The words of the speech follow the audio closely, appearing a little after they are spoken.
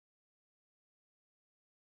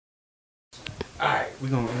Alright, we're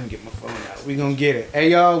gonna get my phone out. We're gonna get it. Hey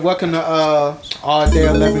y'all, welcome to All Day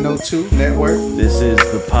 1102 Network. This is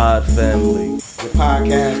the Pod Family. The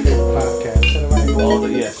podcast, favorite podcast. Said it right?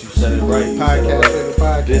 Yes, you said it right. Podcast, favorite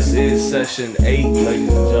podcast. This is session 8, ladies and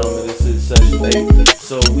gentlemen. This is session 8.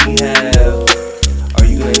 So we have. Are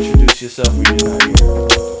you gonna introduce yourself or you're not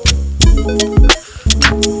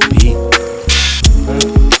here?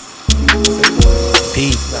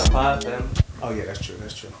 Pete. Not Pod Family. Oh yeah, that's true.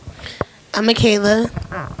 I'm Michaela.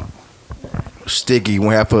 Sticky,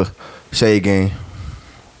 won't have to say again.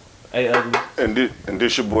 Hey, Ugly. And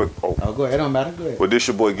this your boy. Oh, go ahead. It don't matter. Go ahead. Well, this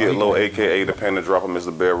your boy Get Low, aka the Panda Dropper,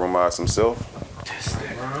 Mr. Bedroom Eyes himself.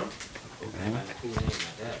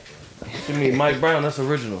 You mean Mike Brown? That's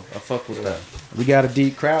original. I fuck with that. We got a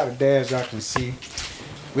deep crowd today, as y'all can see.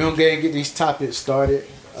 We gonna get these topics started.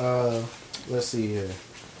 Let's see here.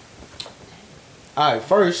 All right,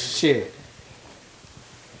 first shit.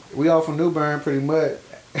 We all from New Bern, pretty much.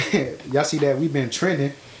 Y'all see that we've been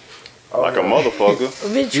trending. Like a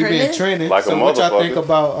motherfucker. We've been trending. Like so a what y'all think motherfucker.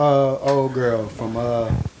 about old girl from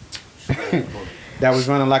that was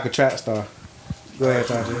running like a trap star? Go ahead,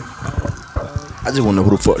 Tajay. I just want to know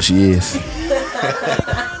who the fuck she is.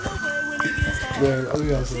 Yeah, what you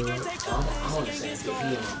gotta say, man? I'm on the same thing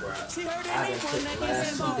he on, bro. I've been took the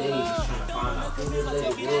last 2 days trying to find out who this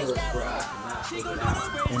lady was, bro. I cannot figure it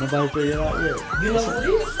out. Ain't nobody figured it out yet. You know who it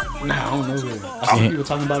is? Nah, I don't know her. I see people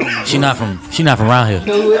talking about it. She not from around here.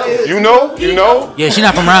 You know? Yeah, she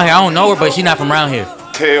not from around here. I don't know her, but she not from around here.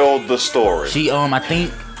 Tell the story. She I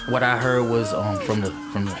think what I heard was from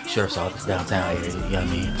the sheriff's office downtown area. You know what I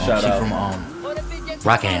mean? Shout she out. from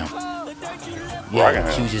Rockham. Yeah,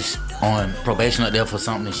 Rockingham. she was just on probation up there for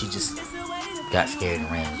something, and she just got scared and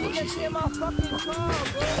ran. Is what she said.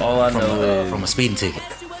 All I know From a is speeding ticket.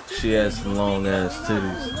 she has some long ass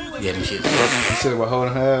titties. Yeah, them shit. You said we're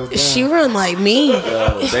holding her down. She run like me.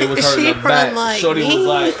 They was hurting She her back. run like Shorty me. was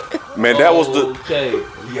like, Man, that was the okay.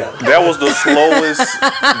 that was the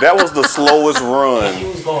slowest run She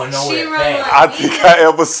was going She nowhere run fast. I think I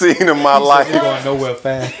ever seen in my life. You're going nowhere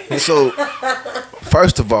fast. So,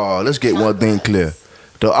 first of all, let's get one thing clear.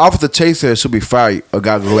 The officer chased her should be fired or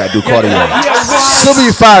gotta go out and do cardio. Should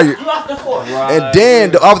be fired. And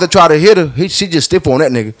then the officer tried to hit her. She just stiff on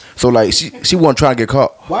that nigga. So like she wasn't trying to get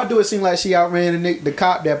caught. Why do it seem like she outran the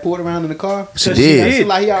cop that pulled around in the car? She did. Seem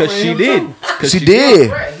like he outran Because she him did. too. She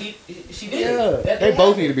did. She did. Yeah, they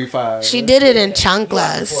both need to be fired. She did it in You out the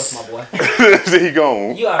course, chanclas my boy. He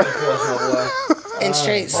gone. You out the course, my boy. and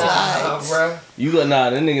straight slides. Bro. You got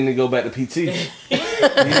that nigga need to go back to PT. You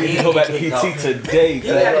need to go back to PT today. You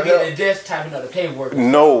gotta be at the desk typing up the paperwork.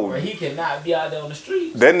 No. Bro, he cannot be out there on the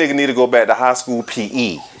street. That nigga need to go back to high school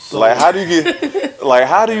PE. Like how do you get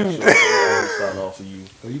Starting off of you.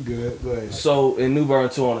 Oh, you good? Go ahead. So in New Bern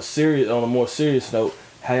too, on a more serious note,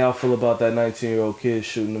 how y'all feel about that 19-year-old kid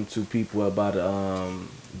shooting them 2 people by the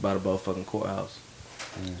motherfucking courthouse?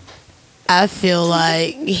 I feel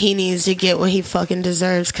like he needs to get what he fucking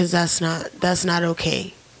deserves because that's not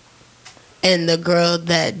okay. And the girl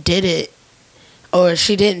that did it, or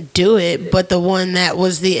she didn't do it, but the one that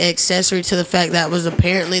was the accessory to the fact that was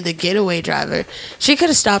apparently the getaway driver, she could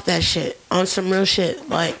have stopped that shit on some real shit.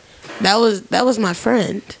 Like that was my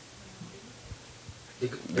friend.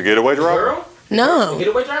 the getaway driver? Girl? No,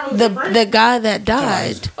 Getaway driver? the guy that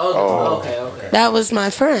died, Oh, okay. that was my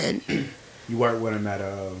friend. You work with him at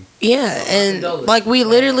Yeah, and like we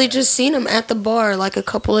literally just seen him at the bar like a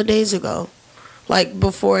couple of days ago, like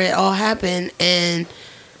before it all happened, and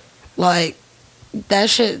like that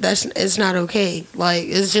shit, it's not okay. Like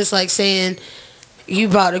it's just like saying you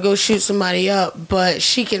about to go shoot somebody up, but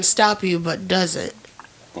she can stop you, but doesn't.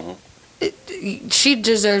 She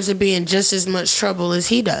deserves to be in just as much trouble as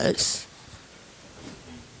he does.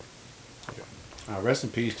 rest in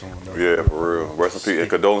peace to him, though. Yeah, for real. Rest in peace. And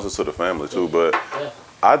condolences to the family, too. But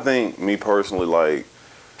I think, me personally, like,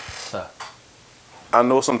 I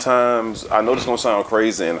know sometimes, I know this going to sound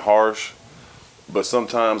crazy and harsh, but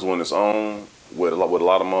sometimes when it's on, with a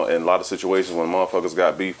lot of situations when motherfuckers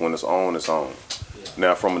got beef, when it's on, it's on.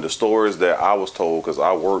 Now, from the stories that I was told, because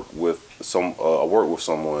I worked with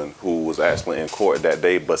someone who was actually in court that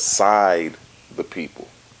day beside the people.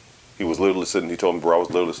 He was literally sitting. He told me, bro, I was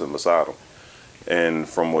literally sitting beside him. And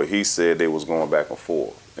from what he said, they was going back and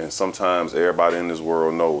forth. And sometimes everybody in this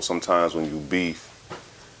world knows. Sometimes when you beef,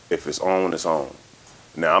 if it's on, it's on.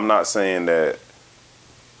 Now, I'm not saying that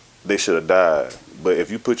they should have died, but if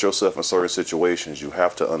you put yourself in certain situations, you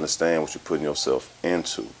have to understand what you're putting yourself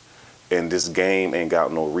into. And this game ain't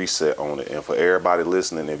got no reset on it. And for everybody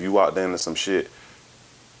listening, if you out there into some shit,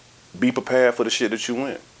 be prepared for the shit that you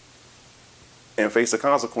win. and face the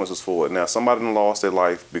consequences for it. Now, somebody done lost their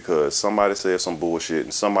life because somebody said some bullshit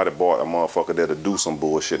and somebody bought a motherfucker there to do some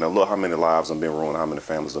bullshit. Now, look how many lives have been ruined, how many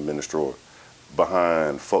families have been destroyed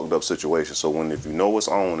behind fucked up situations. So if you know what's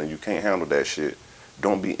on and you can't handle that shit,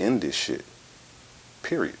 don't be in this shit.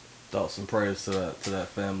 Period. Thoughts and prayers to that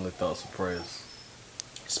family. Thoughts and prayers.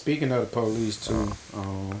 Speaking of the police too,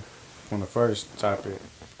 on the first topic,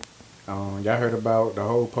 y'all heard about the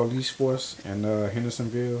whole police force in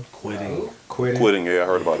Hendersonville Quitting. Quitting, yeah, I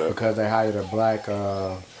heard about that. because they hired a black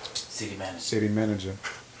City manager.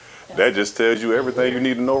 That just tells you everything you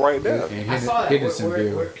need to know right there. in I saw that.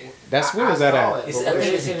 Hendersonville. That's where is that at? It's, I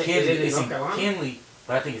think it's in Kinley,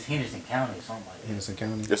 but I think it's Henderson County or something like that. Henderson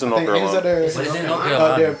County. It's in I North think- Carolina. Is that there? It's in North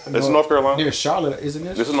Carolina. It's in North Carolina. Near Charlotte, isn't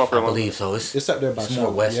it? This is North I Carolina. believe so. It's It's up there by It's more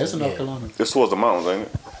Charlotte. west, Yeah, it's in North yeah. Carolina. It's towards the mountains, ain't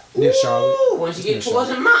it? Near Charlotte. Ooh, once you get towards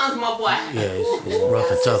the mountains, my boy. Yeah, it's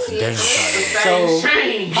rough and tough and dangerous out there. So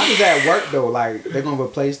Change. how does that work though? Like they're gonna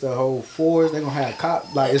replace the whole force? They're gonna have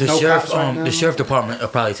cops? Like it's The no sheriff, cops right now? the sheriff department will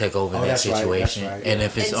probably take over in Oh, that that's right, that's situation, right, and yeah.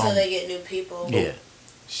 if it's Until they get new people. yeah,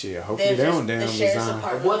 Shit, hopefully they don't damn the sheriff's resign.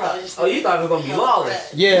 department What probably the- just oh, you thought it was gonna be held lawless.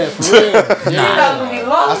 threat. Yeah, for real. You thought it was gonna be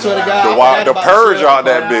lawless. I swear to God. The I purge forgot out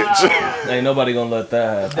about that bitch. Ain't nobody gonna let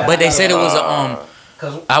that happen. but they said it was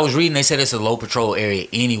Cause I was reading. They said it's a low patrol area,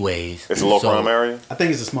 anyways. It's a low So, crime area. I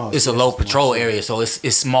think it's a small. It's a low patrol area, so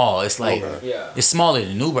it's small. It's like yeah. it's smaller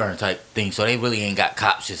than New Bern type thing. So they really ain't got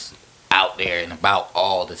cops just out there and about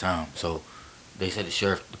all the time. So they said the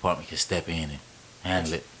sheriff department can step in and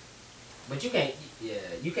handle it. But you can't. Yeah,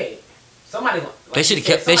 you can't. Somebody. Like They shoulda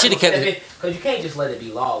kept- they shoulda kept it- Because you can't just let it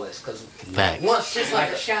be lawless. Because Facts. once Just like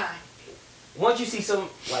a shy. once you see some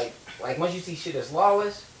like once you see shit that's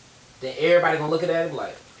lawless, then everybody gonna look at that and be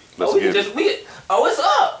like, Let's oh, we get can it. just it's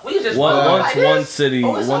up. We can just Once like this. one city,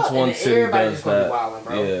 Oh, it's once up. one And then city everybody does just gonna be that, wildin',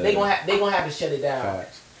 bro. yeah. They gonna have to shut it down.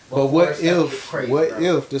 Facts. But before what stuff get if? crazy, What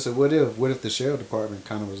bro. if? This is what if? What if the sheriff department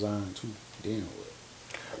kind of resigned too? Damn.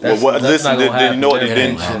 Well, listen, not gonna then you know what? happen.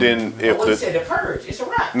 Then That ain't then But if what you the said, the purge, it's a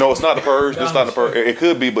wrap. no, it's not the purge. It's not the purge. It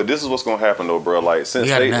could be, but this is what's gonna happen though, bro. Like since We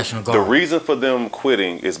got a they, National the Guard. reason for them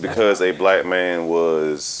quitting is because a black man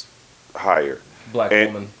was hired. black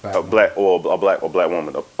And woman. a black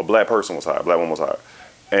woman, a black person was hired. A black woman was hired,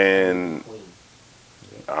 and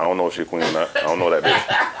I don't know if she's a queen or not. I don't know that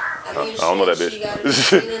bitch. I mean, I don't know that she bitch. gotta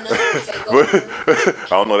be clean enough to take But over. I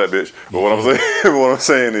don't know that bitch. But what I'm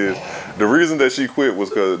saying is, the reason that she quit was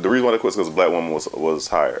because a black woman was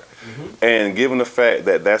hired, and given the fact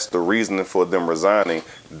that that's the reason for them resigning,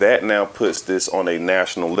 that now puts this on a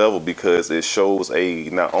national level because it shows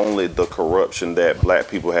not only the corruption that black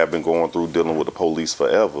people have been going through dealing with the police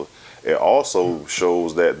forever, it also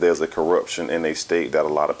shows that there's a corruption in a state that a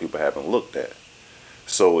lot of people haven't looked at.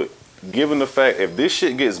 So, given the fact if this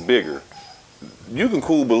shit gets bigger, you can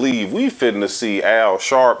cool believe we fitting to see Al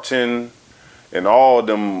Sharpton and all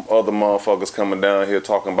them other motherfuckers coming down here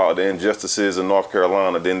talking about the injustices in North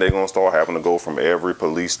Carolina. Then they gonna start having to go from every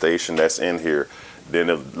police station that's in here. Then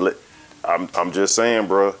I'm just saying,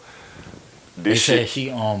 bro. They This said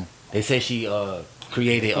shit. she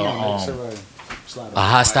created Slide a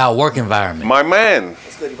hostile work environment. My man.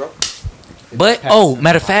 But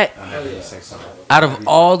matter of fact, out of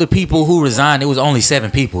all the people who resigned, it was only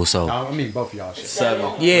 7 people. So I mean, both of y'all shit.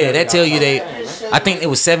 7. yeah, that tell you I think it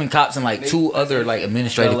was 7 cops and like 2 other like That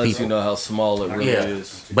administrative lets people. you know how small it really Yeah.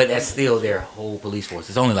 is. But that's still their whole police force.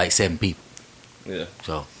 It's only like 7 people. Yeah.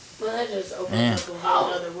 So Well, that just opens Yeah. up a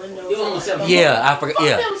whole other window. You only for- 7 yeah, I forgot.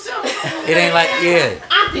 Yeah, it ain't like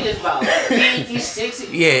I'm thinking about 50, 60.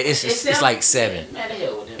 yeah. It's like 7. Man, the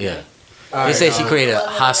hell with them. Yeah. man. They said she created a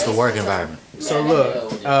hostile work environment. So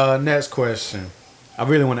look, next question. I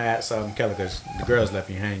really want to ask something, Kelly, because the girls left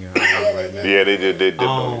you hanging right now. Yeah, they did.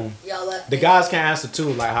 Y'all left The me. guys can answer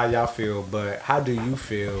too, like how y'all feel, but how do you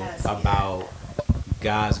feel about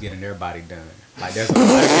guys getting their body done? Like there's a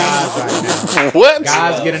lot of guys right now. What?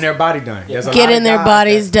 Guys getting their body done. There's a lot Getting of their guys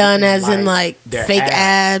bodies that- done, as in like their fake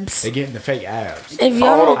abs. They getting the fake abs. If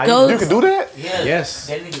y'all go, You can do that? Yeah. Yes.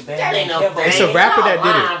 That nigga That ain't no It's a rapper that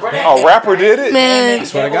did it. A rapper did it? man,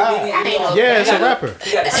 Swear to God. Yeah, it's a rapper.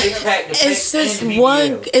 He got a six-pack, the it's pack, this and the one.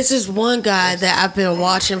 BBL. It's this one guy that I've been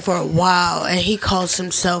watching for a while, and he calls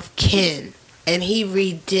himself Ken, and he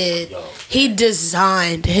he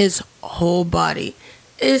designed his whole body.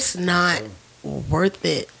 It's not worth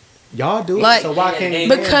it. Y'all do Like, it, so why can't you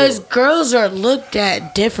Because do it? girls are looked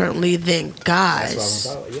at differently than guys. That's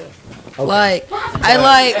what I'm about, yeah. Okay. Like I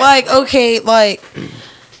like okay, like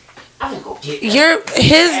I'm gonna go get your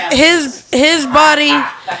his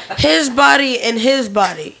body and his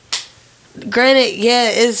body. Granted, yeah,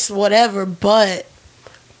 it's whatever, but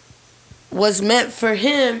what's meant for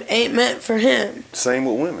him ain't meant for him. Same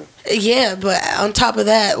with women. Yeah, but on top of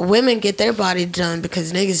that, women get their body done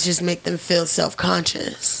because niggas just make them feel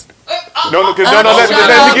self-conscious. No, let me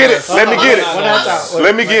get it. Let me get it.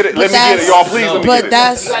 Let me get it. Let me get it. Y'all, please let me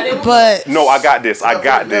get it. But No, I got this.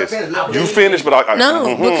 You finish, but I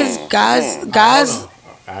no, because guys,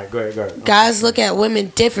 All right, go ahead. guys look at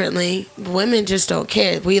women differently. Women just don't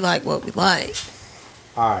care. We like what we like.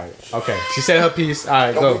 All right, okay. She said her piece. All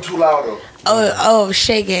right, Don't go. be too loud though. Oh,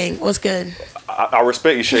 Shay Gang, what's good? I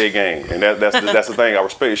respect your shade game, and that's the thing. I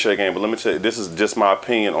respect your shade game, but let me tell you, this is just my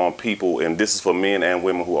opinion on people, and this is for men and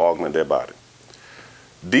women who augment their body.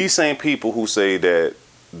 These same people who say that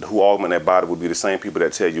who augment their body would be the same people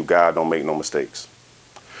that tell you God don't make no mistakes.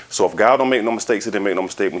 So if God don't make no mistakes, He didn't make no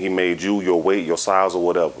mistake when He made you, your weight, your size, or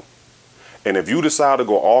whatever. And if you decide to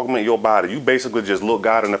go augment your body, you basically just look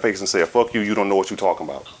God in the face and say, "Fuck you, you don't know what you're talking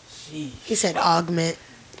about." He said augment.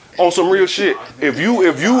 On some real shit, if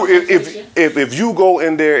you go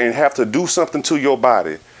in there and have to do something to your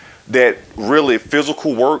body that really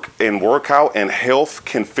physical work and workout and health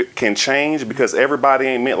can change, because everybody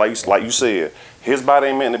ain't meant like you said, his body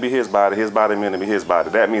ain't meant to be his body ain't meant to be his body.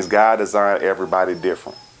 That means God designed everybody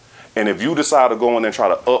different. And if you decide to go in there and try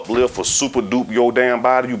to uplift or super dupe your damn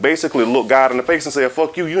body, you basically look God in the face and say,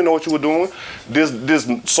 "Fuck you, you know what you were doing." This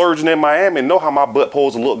surgeon in Miami know how my butt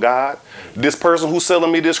supposed to look, God. This person who's selling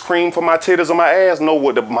me this cream for my titties and my ass know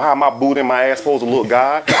how my booty and my ass supposed to look,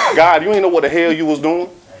 God. God, you ain't know what the hell you was doing.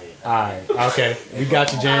 All right, okay. We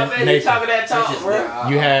got you, Jan. Nathan, that talk, bro.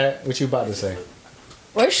 you had what you about to say?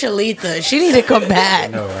 Where's Shalita? She need to come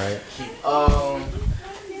back. No, right?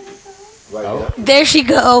 There she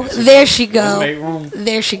go. There she Let's go. make room.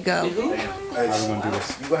 There she go. Hey, How we gonna do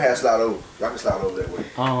this? you gonna have to slide over. Y'all can slide over that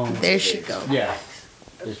way. There she go. Yeah.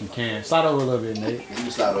 If you can, slide over a little bit, Nate. You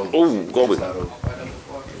can slide over. Ooh, go with Slide it. over.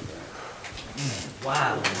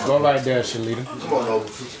 Wow. Go right there, Shalita. Come on over.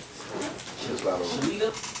 Just slide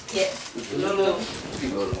over.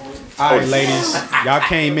 Keep going. All right, ladies, y'all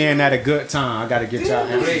came in at a good time. I gotta get y'all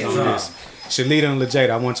answers on this. Shalita and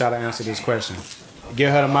Lejada, I want y'all to answer this question. Give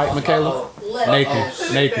her the mic, Michaela.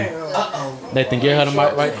 Nathan, give her the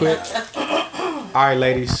mic right quick. All right,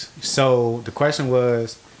 ladies. So the question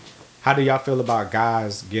was, how do y'all feel about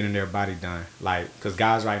guys getting their body done? Like, cause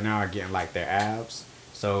guys right now are getting like their abs.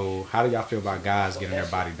 So how do y'all feel about guys getting their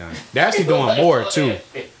body done? They're actually doing more too.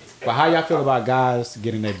 But how y'all feel about guys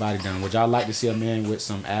getting their body done? Would y'all like to see a man with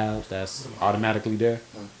some abs that's automatically there?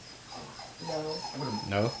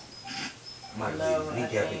 No?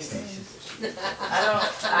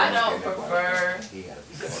 I don't prefer.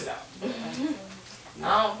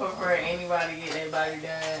 I don't prefer anybody get their body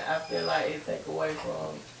done. I feel like it take away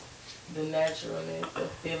from the naturalness of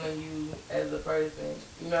feeling you as a person.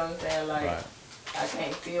 You know what I'm saying? Like, Right. I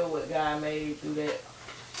can't feel what God made through that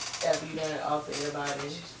after you done alter your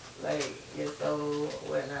body, like your soul,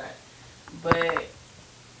 whatnot. But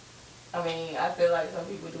I mean, I feel like some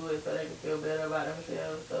people do it so they can feel better about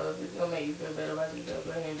themselves. So if it's gonna make you feel better about yourself,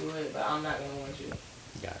 go ahead and do it. But I'm not gonna want you.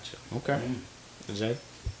 Gotcha. Okay. Jay?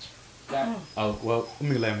 Got- Oh, well, let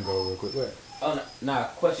me let him go real quick. Go ahead. Oh, now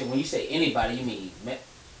question. When you say anybody, you mean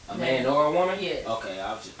a man or a woman? Yes. Okay,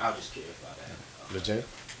 I was just curious about that. Jay?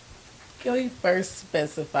 Can we first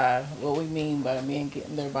specify what we mean by men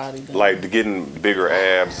getting their body done? Like getting bigger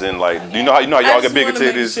abs and like you know how y'all I get just bigger wanna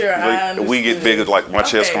make titties. sure I Like, we get understood. bigger, like my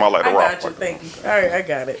chest Okay, come out like the I rock. got you. Thank you. All right, I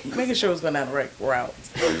got it. Making sure it's going down the right route.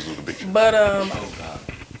 These was the big- But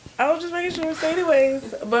I was just making sure. So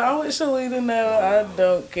anyways, but I want Shalita know I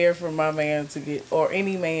don't care for my man to get, or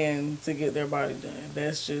any man to get their body done.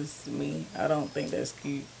 That's just me. I don't think that's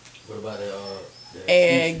cute. What about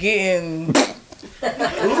And getting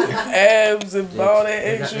abs and all that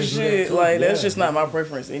extra shit, like that's just not my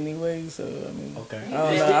preference anyway. So I mean, Okay.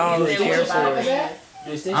 I don't really care for it.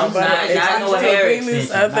 I'm not. I know a hair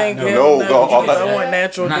extension. I think No, hell no, go- because I want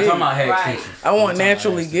natural I'm not dick. talking about hair extensions. I want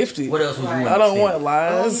naturally gifted. What else would you want? I don't want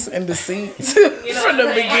lies and deceit from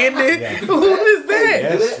the beginning. Who is that?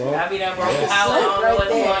 Yes, well, I be there, bro. I don't know what's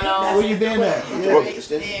going on. where you been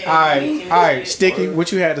at? All right, Sticky,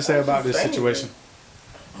 what you had to say about this situation?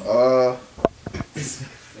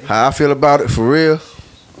 How I feel about it for real?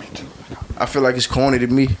 I feel like it's corny to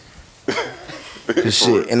me. Cause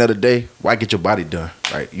shit, end of the day, why get your body done?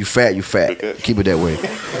 Right? You fat, you fat. Keep it that way.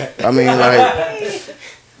 I mean, like,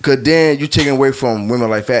 cause then you taking away from women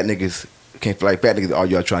like fat niggas. Can't feel like fat niggas. All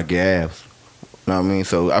y'all trying to get abs. You know what I mean?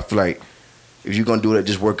 So I feel like if you gonna do that,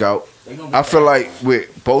 just work out. I feel like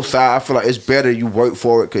with both sides, I feel like it's better you work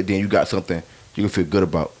for it, cause then you got something you can feel good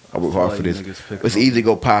about. I work hard for this. It's easy to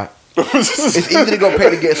go pie It's easy to go pay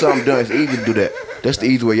to get something done. It's easy to do that. That's the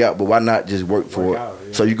easy way out. But why not just work for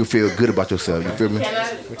it so you can feel good about yourself? You feel me? Can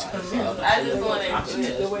I just wanted.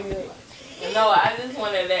 No, I just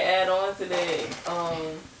wanted to add on to that.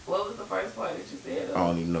 What was the first part that you said? I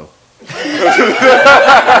don't even know.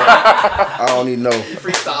 I don't even know.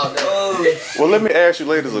 Well, let me ask you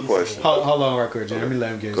ladies a question. Hold on, right quick, Jay. Let me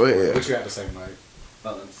let him get. Go ahead. What you have to say, Mike?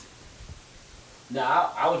 No,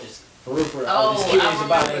 I was just for real. I was just I curious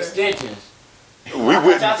about remember. extensions. We I thought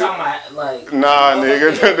would. y'all talking about like Nah,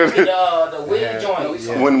 nigga. the wig joint.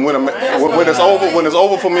 Yeah. When when it's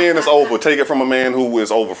over for me and it's over, take it from a man who is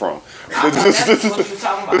over from. That's what you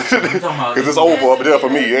talking about. Cause it's over up there for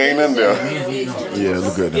me. Ain't nothing there. Yeah,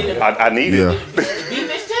 look good. Now. I need Yeah. it. Beef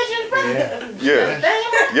extensions, bro.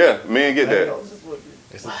 Yeah, men get that.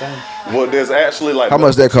 It's a thing. Well, there's actually like How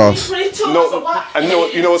much that cost? No, I know.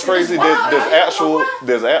 You know what's crazy?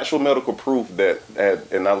 There's actual medical proof that,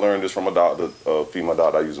 and I learned this from a doctor, female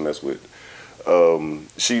doctor I used to mess with.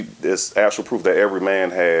 There's actual proof that every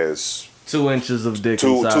man has 2 inches of dick.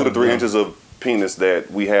 2 inside to of 3 them. inches of penis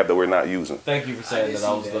that we have that we're not using. Thank you for saying that.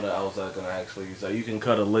 I was gonna actually use that. You can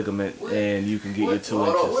cut a ligament and you can get your 2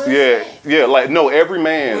 inches. Yeah. Like no, every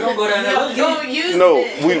man. Go down there. Don't use No,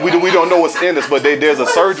 it. we don't know what's in this, but there's a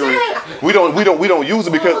surgery. We don't use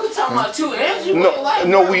it because You talking about 2 inches?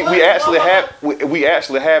 no, we actually have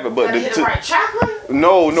it, but Right chakra?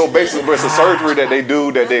 No, basically it's a surgery that they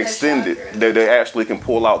do that they extend it, that they actually can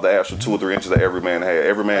pull out the actual 2 or 3 inches that every man has.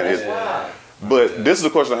 Every man is. But this is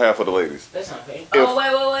the question I have for the ladies. That's not fair. Oh,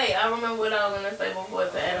 wait. I remember what I was going to say before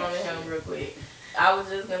to add on to him real quick. I was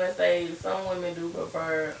just going to say some women do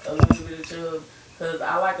prefer a little bit of chub because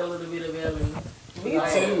I like a little bit of belly. Me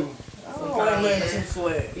too. I don't like nothing too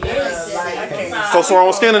flat. Yeah, like I can't. So what's wrong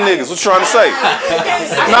with skinny niggas? What you trying to say?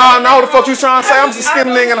 Nah, what the fuck you trying to say? I'm just a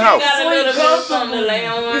skinny nigga in the house. You got a little bit of something to lay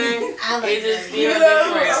on. It just feels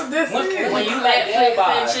different. When you Netflix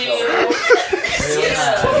and chill.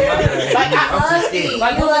 Like I You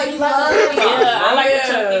like fuzzy? Yeah, I like a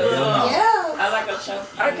chunky little. I like a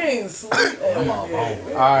chunky. I can't sleep. All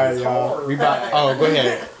right, y'all. We about. Oh, go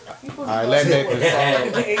ahead. All right, let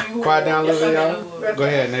Nathan. Quiet down a little bit, y'all. Go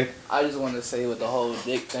ahead, Nathan. I just wanted to say with the whole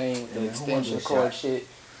dick thing, the extension cord shit,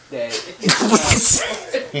 that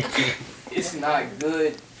it's not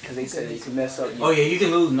good because they said it can mess up. Oh yeah, you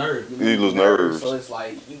can lose nerve. You lose nerves. So it's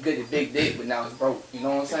like you get a big dick, but now it's broke. You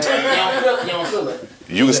know what I'm You saying? don't feel it.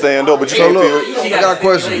 You can stand up, but you So can't look, feel it. I got a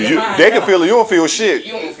question. They can feel it. You don't feel shit.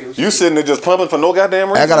 You don't feel shit. You sitting there just pumping for no goddamn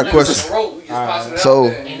reason. I got a question. So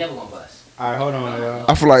Ain't never gonna bust. All right, hold on, y'all.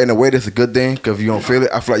 I feel like in a way that's a good thing because if you don't feel it,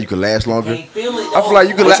 I feel like you can last longer. Can't feel it. I feel like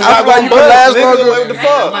you can. But I you're not feel like you gonna can last bust, nigga. What longer. the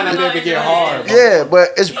fuck? Might not be able to get hard. Yeah, but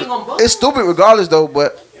it's stupid regardless though.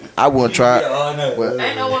 But I wouldn't try it. But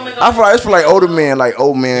Ain't no woman I feel like it's for like older men, like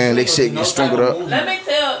old men, they shit get strangled up.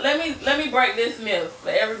 Let me break this myth for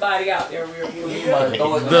everybody out there real quick.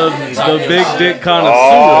 The big dick connoisseur.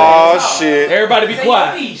 Oh shit. Everybody be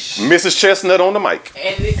quiet. Mrs. Chestnut on the mic.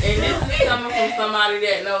 And this is coming from somebody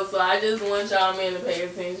that knows, so I just want y'all men to pay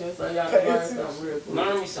attention so y'all can learn something real quick.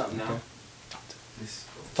 Learn me something now.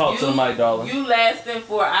 Talk to the mic, darling. You lasting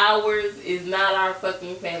for hours is not our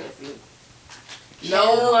fucking fantasy.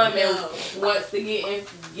 No woman wants to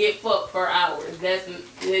get fucked for hours.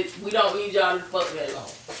 We don't need y'all to fuck that long.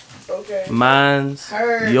 Okay. Mine's,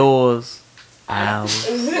 yours, ours.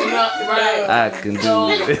 Right. I can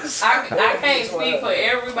do this. I can't speak for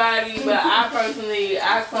everybody, but I personally,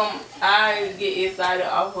 I get excited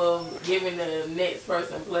off of giving the next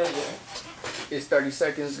person pleasure. It's 30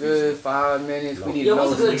 seconds good, 5 minutes. We need Yeah, to know.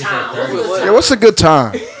 what's a good time? Yeah, what's a good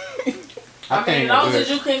time? I mean, as long as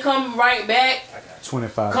you can come right back,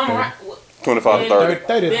 25. come right. 25 to 30.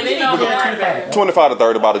 30. Then it don't matter. 25 to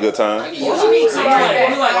 30 about a good time. We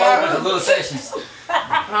like all little sessions.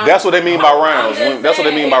 That's what they mean by rounds. That's what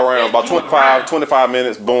they mean by rounds. About 25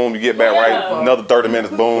 minutes, boom, you get back right. Another 30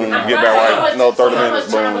 minutes, boom, you get back right. Another 30 minutes,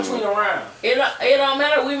 boom. It don't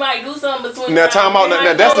matter. We might do something between. Now, time out.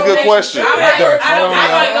 Now, that's a good question. I might go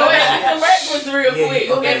ahead and eat some breakfast real quick.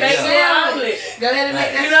 Okay, make some omelet. Go ahead and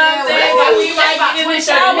make that. You know what I'm saying? But we might get in the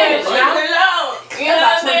shower. You know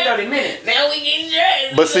what I'm saying? 30 minutes. Now we getting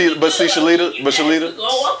dressed. But see, Shalita,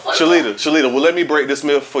 well, let me break this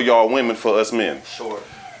myth for y'all women, for us men. Sure.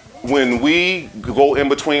 When we go in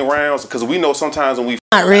between rounds, because we know sometimes when we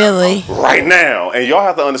Not really. right now, and y'all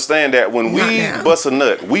have to understand that when we bust a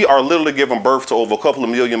nut, we are literally giving birth to over a couple of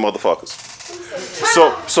million motherfuckers.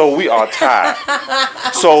 So we are tied.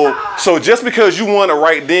 So just because you want it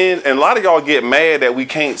right then, and a lot of y'all get mad that we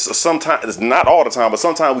can't. Sometimes it's not all the time, but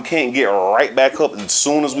sometimes we can't get right back up as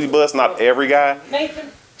soon as we bust. Not every guy.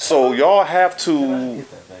 So y'all have to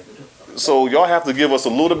So y'all have to give us a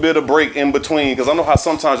little bit of break in between, because I know how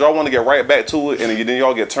sometimes y'all want to get right back to it, and then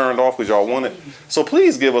y'all get turned off because y'all want it. So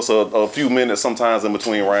please give us a few minutes sometimes in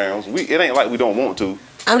between rounds. It ain't like we don't want to.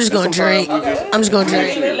 I'm just gonna drink. I'm just gonna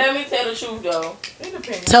drink. Let me tell the truth though.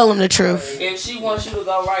 Tell them the truth. If she wants you to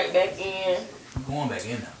go right back in, I'm going back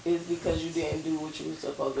in now. it's because you didn't do what you were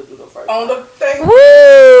supposed to do the first On time. the thing.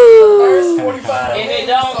 Woo! 45 And it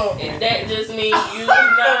don't. And that just means you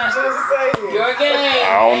not your game.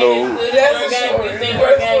 I don't know. Your game. You think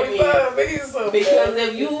your game is. Because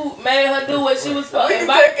if you made her do what she was supposed to,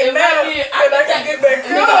 I can get back to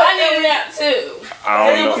I need that too. I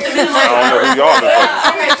don't know. I don't know who y'all been.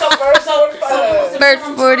 Okay, so first, Bird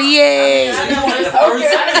 48.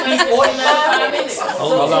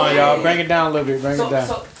 Hold on, y'all. Bring it down a little bit. Bring it down.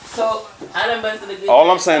 So I done busted a good.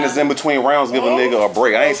 All I'm saying is in between rounds, give a nigga a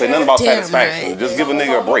break. I ain't say nothing about Damn satisfaction. right. Just give a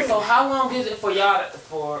nigga a break. So how long is it for y'all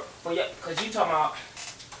for y'all? Cause you talking about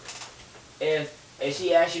if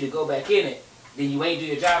she asks you to go back in it, then you ain't do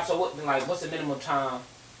your job. So what's the minimum time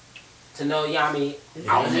to know? You know what I mean?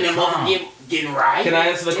 I was in the moment getting right. Can I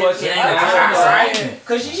answer the question? Right?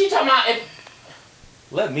 Cause she talking about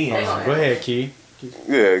Let me answer. Go ahead, Key.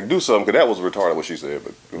 Yeah, do something, because that was retarded what she said.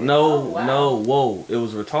 But No, whoa. It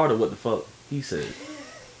was retarded what the fuck he said.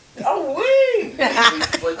 Oh, wait.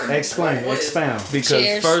 Explain. Expound. Because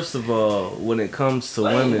Cheers. first of all, when it comes to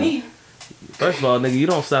women, first of all, nigga, you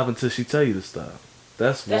don't stop until she tell you to stop.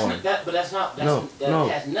 That's one. That has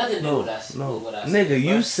nothing to do with us. No, with what I nigga, said,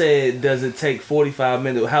 you but said, does it take 45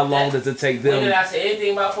 minutes? How long does it take when them? did I say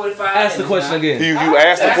anything about 45? Ask the question again. you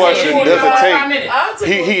asked the question, does it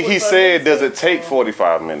take? He said, does it take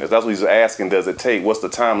 45 45 minutes? That's what he's asking. Does it take? What's the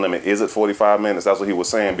time limit? Is it 45 minutes? That's what he was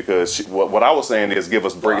saying, because what I was saying is give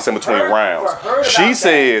us breaks in between rounds. She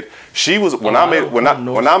said she was when I made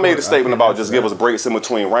the statement about just give us breaks in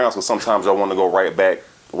between rounds, because sometimes I want to go right back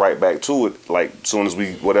to it, like soon as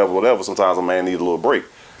we whatever. Sometimes a man needs a little break.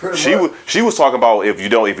 She was talking about if you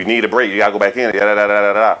need a break, you gotta go back in,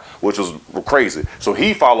 which was crazy. So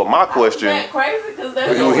he followed my question. Crazy because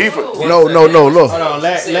that's No, look. Hold on.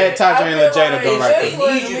 Let Taja and let Jada go right there.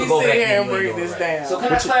 Let me sit here and break this down. So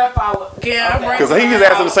can I clarify what? Can I break Because he was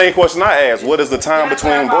asking the same question I asked. What is the time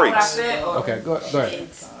between breaks? Okay, go ahead.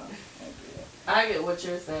 I get what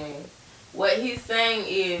you're saying. What he's saying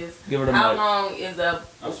is Give her the how mic. long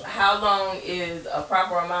is a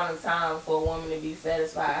proper amount of time for a woman to be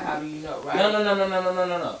satisfied? How do you know, right?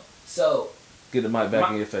 No. So Get the mic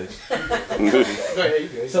back in your face.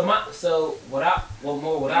 So what I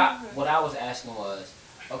was asking was,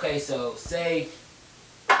 okay, so say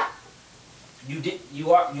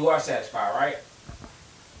you are satisfied, right?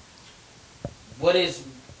 What is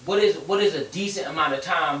a decent amount of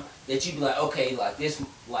time that you be like, okay, like this,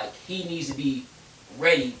 like he needs to be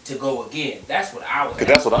ready to go again? That's what I was.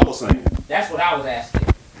 That's what I was saying. That's what I was asking.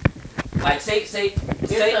 Like say that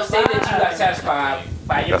you got satisfied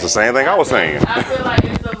by your. That's the same thing I was saying. I feel like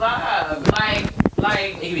it's a vibe.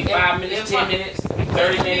 Like It could be 5 minutes, 10 minutes,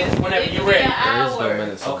 30 minutes, whenever you're ready. There is no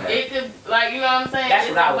minutes. Okay. It could, like, you know what I'm saying? That's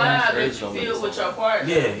it's what I a was vibe asking. that you feel with your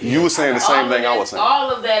partner. Yeah. You were saying the same thing I was saying.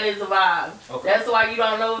 All of that is a vibe. Okay. That's why you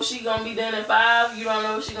don't know if she gonna be done in 5. You don't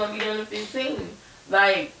know if she gonna be done in 15.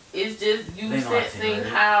 Like, it's just you They know I sensing think,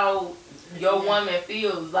 right? how your woman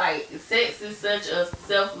feels. Like, sex is such a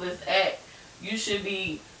selfless act. You should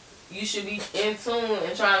be in tune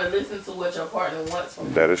and trying to listen to what your partner wants from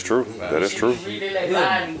you. That is true. That is true. Reading their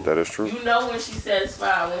body. That is true. You know when she's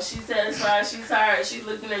satisfied. When she's satisfied, she's tired. She's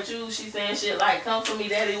looking at you. She's saying shit like, "Come for me,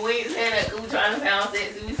 daddy." We ain't saying that 'cause we trying to sound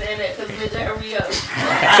sexy. We saying that 'cause bitch, hurry up.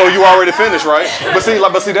 So you already finished, right? But see,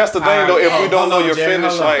 that's the thing though. If we don't know you're Jay,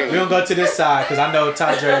 finished, hold on. like We don't go to this side because I know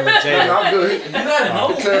Taja and Jada. I'm good. You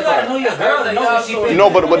gotta know your girl to know what she feels. no.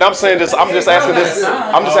 But I'm saying this. I'm just asking this.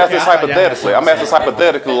 I'm just asking this hypothetically. I'm asking this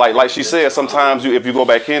hypothetically. Like she said, sometimes if you go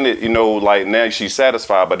back in it, like now she's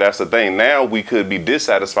satisfied. But that's the thing. Now we could be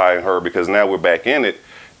dissatisfying her because now we're back in it,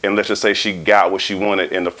 and let's just say she got what she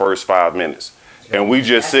wanted in the first 5 minutes. And we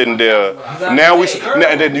just sitting there. Now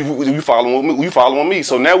and then you following me.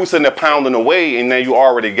 So now we sitting there pounding away, and now you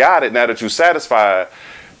already got it. Now that you're satisfied,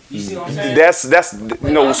 You see what I'm saying? that's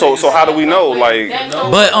So how do we know? Like,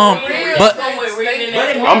 But I'm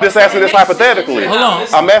just asking this hypothetically. hold on.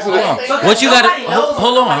 I'm asking Hold this. on. What you gotta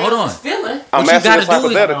hold on. I'm What you asking gotta this do is,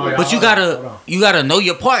 hypothetically. but you gotta know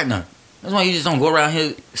your partner. That's why you just don't go around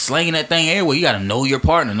here slinging that thing everywhere. You gotta know your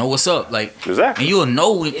partner, know what's up, like Exactly. and you'll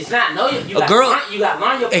know when It's not know you. A girl- You got to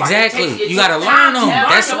learn your partner. exactly. It You gotta takes learn time to them. learn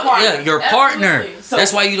That's your what, partner. your partner. Absolutely. So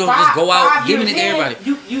That's why you don't just go out giving it to everybody.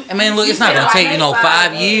 I mean, look, it's not gonna take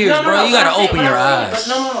 5 years, bro. You gotta open your eyes.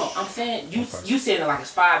 But no. I'm saying you said it like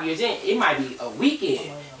it's 5 years in. It might be a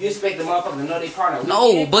weekend. You expect the motherfucker to know their partner.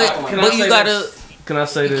 No, but you gotta. Can I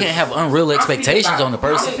say You this? can't have unreal expectations on the I'm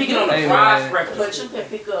person. speaking on the Hey, prize man. record. But you can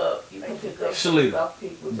pick up. You can pick up. Shalita, off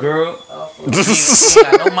people. girl. You ain't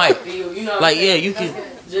got no mic. You know what Like I'm saying? you can.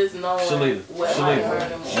 Just knowing Shalita, what might hurt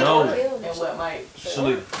them no. and what might.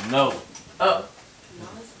 Shalita, no. All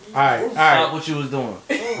right. Stop what you was doing. All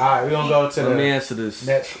right. We gonna go to Let me the answer this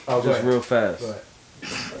next. Oh, go just ahead. real fast. Go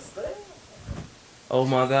ahead. Oh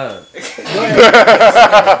my God.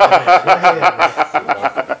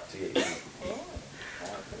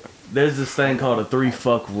 There's this thing called a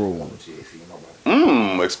 3-fuck rule.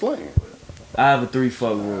 Explain. I have a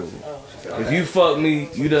 3-fuck rule. If you fuck me,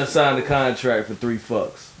 you done signed a contract for 3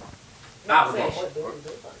 fucks. Obligation.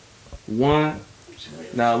 1.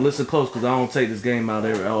 Now listen close, cause I don't take this game out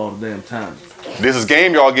all the damn time. This is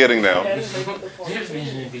game y'all getting now.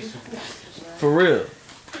 For real.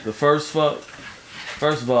 The first fuck.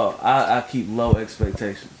 First of all, I keep low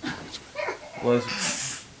expectations.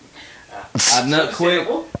 I nut quick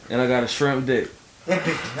and I got a shrimp dick. This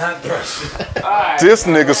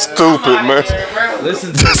nigga stupid, man.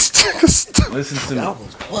 Listen to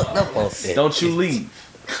me. Don't you leave.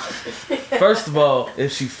 First of all,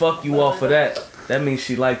 if she fuck you off of that means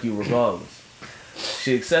she like you regardless.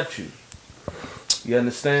 She accept you. You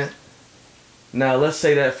understand? Now let's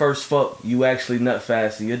say that first fuck you actually nut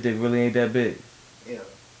fast and your dick really ain't that big. Yeah.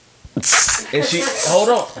 And she hold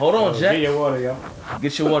on, Jack. Get your water, yo.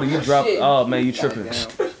 Get your water. You drop. Oh man, you tripping. I'm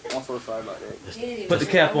so sorry about that. Put the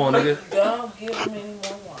cap on, nigga. Don't give him any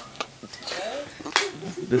more wine.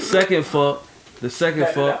 The second fuck.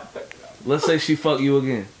 Let's say she fuck you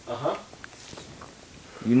again.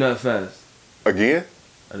 You nut fast. Again?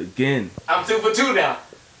 Again. I'm 2 for 2 now.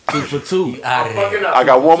 2 for 2. I'm fucking up. I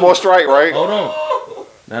got one more strike, right? Hold on.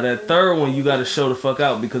 Now that third one you gotta show the fuck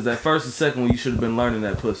out because that first and second one you should have been learning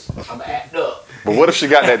that pussy. I'm act up. But what if she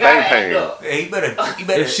got that thing pain? Hey, you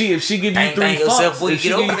better. If she give you Bang, 3 bang yourself fucks, before you if she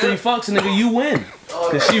get give you over 3 there. fucks, nigga, you win.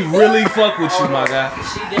 Cause she really fuck with you, my guy.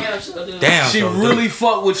 Damn. She really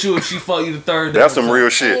fuck with you if she fuck you the third. That's time. some real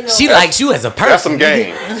shit. She likes you as a person. That's some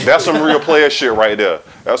game. That's some real player shit right there.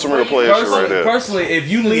 That's some real player shit right there. Personally, if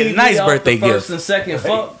you leave a nice me birthday out the first gift. and second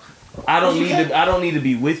fuck, I don't need to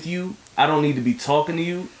be with you. I don't need to be talking to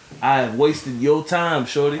you. I have wasted your time,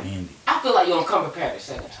 shorty. I feel like you don't come prepared the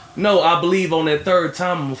second time. No, I believe on that third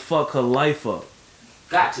time I'm gonna fuck her life up.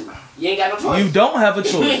 Got to. You ain't got no choice. You don't have a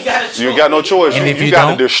You choice. ain't got a choice. You ain't got no choice. And if You you got to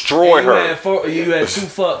don't? destroy You her. had 2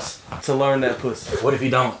 fucks to learn that pussy. What if you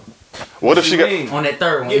don't? What if she got? On that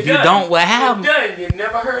third one. You're If you done. don't, what You're happened? done. You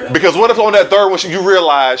never heard of it. Because what if on that third one you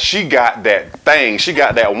realize she got that thing, she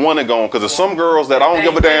got that one and gone? Because there's some girls that I don't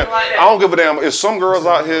give a damn. I don't give a damn. There's some girls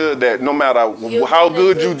out here that no matter how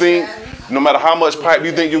good you think, no matter how much pipe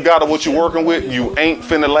you think you got or what you working with, you ain't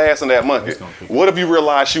finna last in that monkey. What if you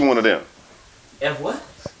realize she one of them? And what?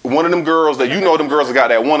 One of them girls that them girls that got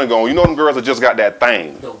that one and gone. You know them girls that just got that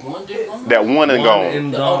thing, The Wonder Woman? that one and gone.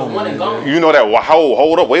 And The gone. one and gone. You know that?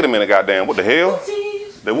 Hold up, wait a minute, goddamn, what the hell?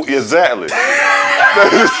 Exactly.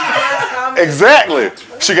 Exactly.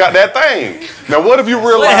 She got that thing. Now what if you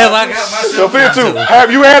realize? Hell, I got myself too.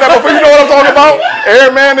 Have you had that before? You know what I'm talking about?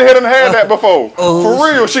 Every man that hadn't had that before. Oh, For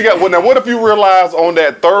real, she got. Well, now what if you realize on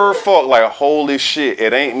that third fuck, like, holy shit,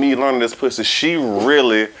 it ain't me learning this pussy. She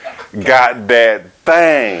really got that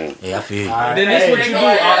thing. Yeah, I feel you. Then this what you do.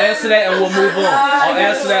 I'll answer that and we'll move on. I'll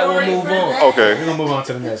answer that and we'll move on. Okay. We're gonna move on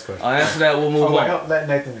to the next question. I'll answer that. We'll move Oh, wait, on. help, let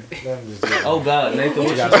Nathan. Let him just do it. Oh God, Nathan,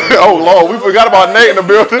 what you got? Oh Lord, we forgot about Nate in the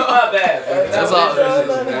building. My bad. That's all. That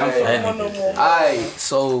nigga. Alright,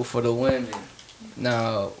 so for the women,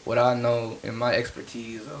 now what I know in my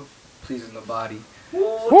expertise of pleasing the body. Woo,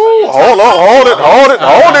 hold it.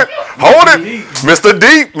 Mr.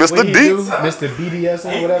 Deep, What Mr. do you Deep, do? Mr. BDS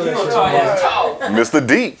or whatever that shit is. Mr.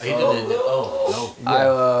 Deep.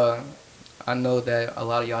 I know that a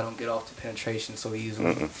lot of y'all don't get off to penetration so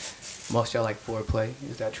easily. Most of y'all like foreplay.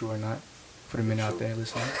 Is that true or not? For the men out there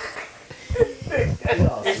listening.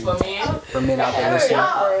 It's for me. For men out there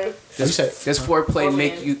listening. Does foreplay For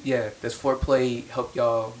make men. you? Yeah. Does foreplay help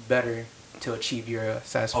y'all better to achieve your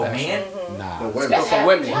satisfaction? Oh, man. Nah. No, for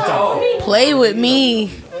women. Play with me.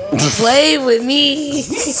 Play with me.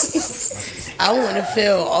 I want to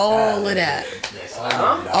feel all of that.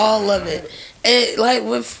 All of it. And like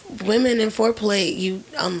with women in foreplay, you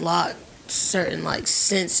unlock certain like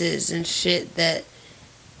senses and shit that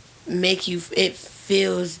make you. It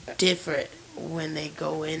feels different when they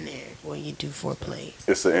go in there when you do foreplay.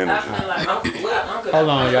 It's the energy. Hold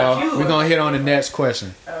on, y'all. We're gonna hit on the next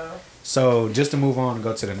question. So just to move on and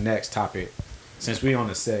go to the next topic, since we on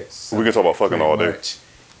the sex, We can talk about fucking all day.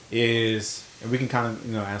 Is and we can kind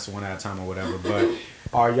of answer one at a time or whatever. But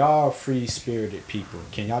are y'all free spirited people?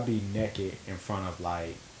 Can y'all be naked in front of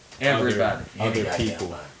like Everybody. other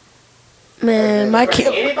people? Man, my kid.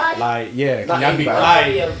 Anybody? Like, yeah, Not can y'all be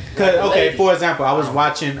anybody. like? Cause, okay, for example, I was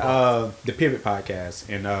watching the Pivot podcast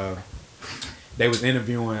and they was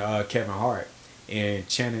interviewing Kevin Hart and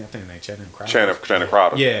Channing. I think they Channing Crowder. Channing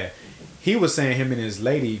Crowder. Yeah, he was saying him and his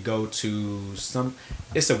lady go to some.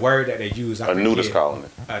 It's a word that they use. I A nudist forget. colony.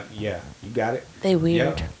 Yeah, you got it. They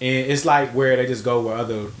weird. Yep. And it's like where they just go where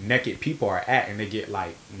other naked people are at and they get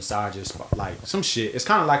like massages, like some shit. It's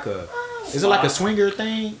kind of like a. Is it like a swinger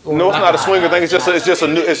thing? Or No, it's like not a swinger thing. It's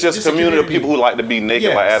just a community of people who like to be naked,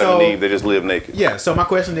 Yeah, like Adam so- and Eve. They just live naked. Yeah, so my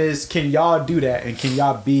question is, can y'all do that, and can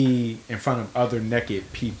y'all be in front of other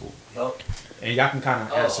naked people? Yup. And y'all can kind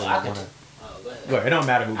of answer. I Like could. one Oh, go ahead. go ahead. It don't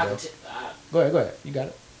matter who I goes. could Go ahead. You got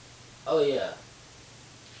it. Oh yeah.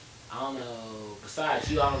 I don't know.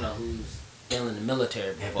 Besides you, I don't know who's been in the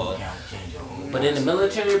military before. But in the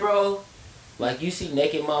military, bro, like you see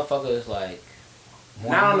naked motherfuckers like.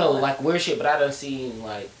 And I don't know like weird shit, but I done seen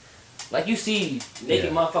like you see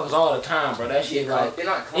naked motherfuckers all the time, bro. That shit like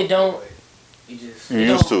it don't. You just You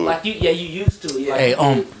used to it. Like you used to it. Like,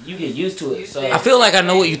 Hey, you get used to it. So I feel like I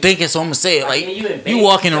know what you're thinking, so I'm gonna say it. Like, in bed you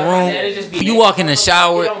walk in the and stuff like that, it just room, be you naked walk in the motherfuckers,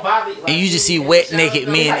 shower, it don't bother- like, and you just see in wet, the naked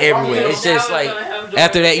shower, men like, everywhere. It's just like,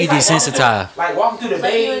 after that, you desensitized. Like walking through the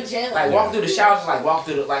Like you in bed, jail. like walking through the showers, like walk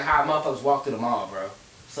through the like how motherfuckers walk through the mall, bro.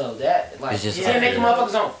 So that like It's just seeing naked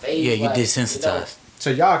motherfuckers on face. Yeah, you like, desensitized. So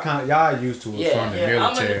y'all used to it Yeah, from the yeah,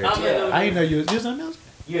 military. I'm a- I didn't know you was in the military.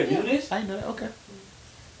 You ever do this? I didn't know that. Okay.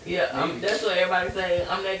 Yeah, that's what everybody say.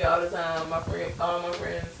 I'm naked all the time. All my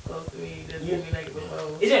friends close to me, just see me naked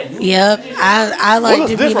before. Is that new? Yep, I like Well,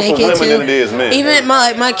 to it's be different from naked women than it too. is men. Even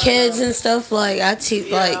my kids and stuff like I teach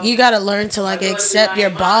like you gotta learn to like accept your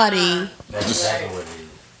body. That's exactly what it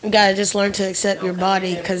is. You gotta just learn to accept your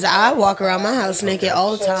body. Cause I walk around my house naked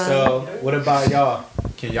all the time. So what about y'all?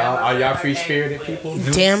 Are y'all free spirited people?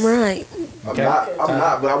 Damn right. I'm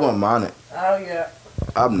not, but I wouldn't mind it. Oh yeah.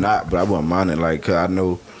 I'm not, but I wouldn't mind it. Like, 'cause I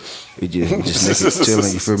know it just naked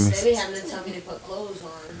chilling. You feel me? They be having to tell me to put clothes on.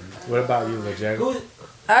 What about you, LeJay?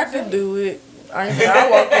 I could do it. I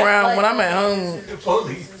walk around when I'm at home.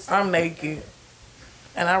 I'm naked.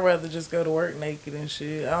 And I'd rather just go to work naked and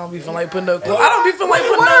shit. I don't be feeling like putting no clothes. I don't be feeling like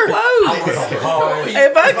putting no clothes.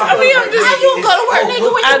 If I'm just. How you go to work naked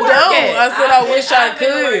when you don't. I said I wish I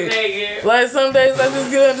could. Like some days I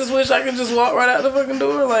just get up and just wish I could just walk right out the fucking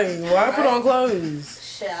door. Like, why put on clothes?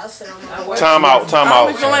 Shit, I'll sit on my Time out. I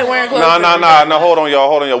don't be feeling like wearing clothes. No, hold on,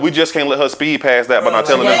 y'all. We just can't let her speed past that by not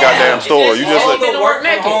telling this goddamn story.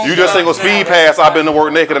 You just ain't gonna speed past. I've been to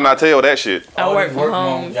work naked and I tell that shit. I work from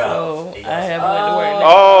home, so I haven't went to work.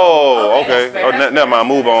 Oh, okay. Oh, never mind.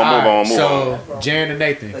 Move on. So Jan and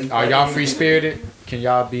Nathan, are y'all free spirited? Can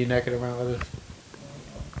y'all be naked around others?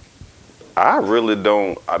 I really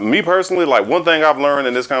don't. Me personally, like one thing I've learned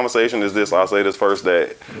in this conversation is this. I'll say this first: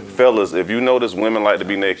 that fellas, if you notice women like to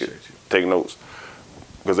be naked, take notes,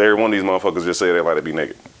 because every one of these motherfuckers just say they like to be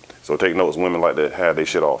naked. So take notes. Women like to have their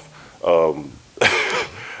shit off.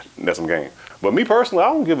 That's some game. But me personally, I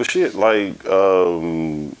don't give a shit. Like,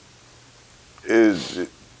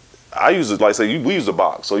 I use it like we use a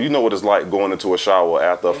box, so you know what it's like going into a shower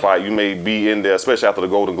after a fight. You may be in there, especially after the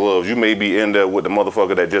Golden Gloves. You may be in there with the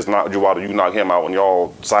motherfucker that just knocked you out, or you knock him out, and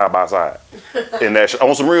y'all side by side. And that's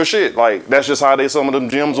on some real shit. Like that's just how some of them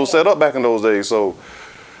gyms were set up back in those days. So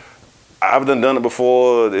I've done it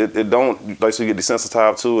before. It don't like so you get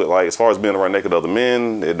desensitized to it. Like as far as being around naked other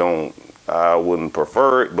men, it don't. I wouldn't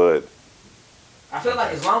prefer it, but I feel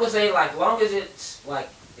like as long as it's like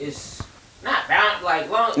it's not bound like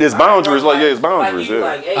long. It's boundaries. Like it's boundaries. you, Yeah.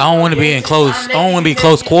 like, hey, I don't want to be in close. I don't want to be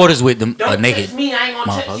close quarters with them Don't naked. touch me. I ain't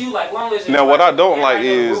gonna touch you. Like long as. Now, what I don't like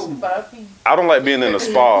is Buffy. I don't like being in a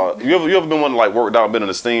spa. You ever been one like worked out, been in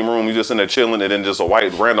the steam room, you just in there chilling, and then just a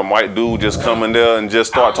random white dude just come in there and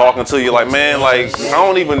just start talking to you like, man, like I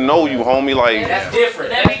don't even know you, homie. Like, That's different.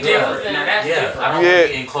 That's different. Now that's different. I don't Yeah. want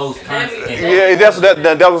to be in close contact. yeah, that's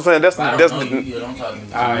what I'm saying. That's I'm talking to you. All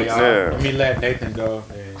right, y'all. Yeah. Let me let Nathan go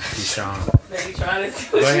and Deshaun. They be trying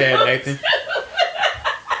to Go ahead, Nathan.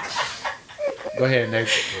 Go ahead,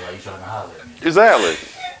 Nathan. exactly.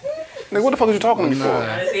 Nigga, what the fuck are you talking to me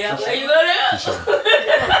for? see how far you go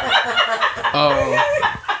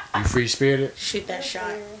down. You free spirited? Shoot that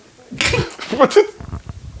shot.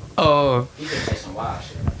 Oh. You can say some wild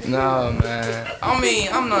shit. No, man. I mean,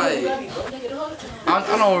 I'm not.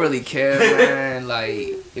 I don't really care, man.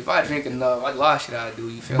 Like, if I drink enough, like, a lot of shit I do.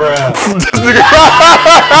 You feel me?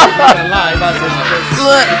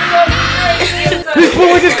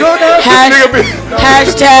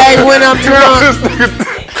 Hashtag when I'm drunk.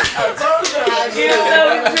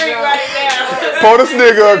 Pour this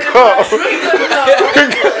nigga a cup.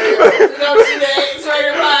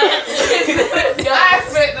 I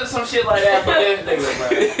expected some shit like that from this nigga, bro.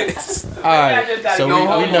 Alright, so we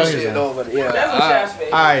know his name. Yeah. That's what y'all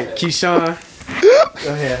expect. Alright, Keyshawn.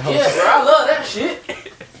 Go ahead, host. Yeah, bro, I love that shit.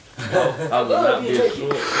 I will not be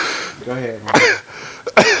sure. Go ahead, man.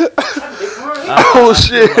 Oh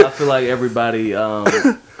shit! I feel like everybody.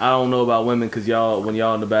 I don't know about women because y'all, when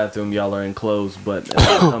y'all in the bathroom, y'all are enclosed. But when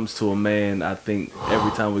it comes to a man, I think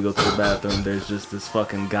every time we go to the bathroom, there's just this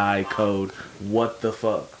fucking guy code. What the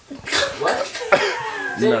fuck? What?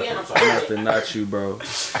 Say it again, I'm sorry. Nothing, not you, bro.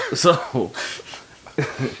 So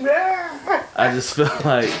I just feel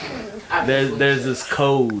like there's this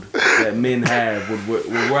code that men have when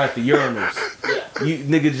we're at the urinals. Yeah. You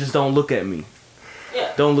nigga just don't look at me.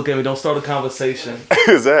 Yeah. Don't look at me. Don't start a conversation.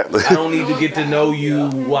 Exactly. I don't need to get to know you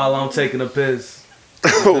while I'm taking a piss.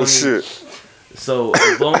 Oh shit. So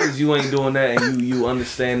as long as you ain't doing that and you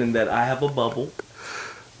understanding that I have a bubble,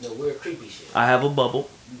 No weird creepy shit. I have a bubble.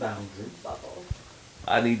 Boundary bubble.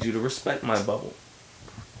 I need you to respect my bubble,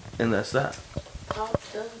 and that's that.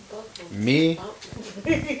 Me,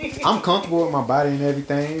 I'm comfortable with my body and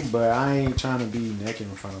everything, but I ain't trying to be naked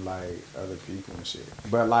in front of like other people and shit.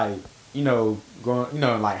 But like, you know, going, you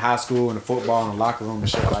know, like high school and the football and the locker room and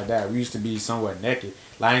shit like that, we used to be somewhat naked.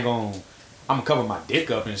 Like, I'm gonna cover my dick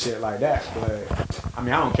up and shit like that. But I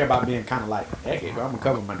mean, I don't care about being kind of like naked, but I'm gonna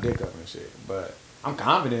cover my dick up and shit. But I'm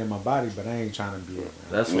confident in my body, but I ain't trying to be.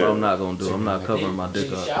 That's what I'm not gonna do. I'm not covering my dick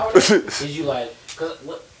Did you up. shower? Did you like? Cause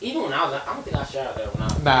what? Even when I was, I don't think I showered there when I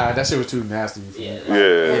was. Nah, that shit was too nasty. Yeah.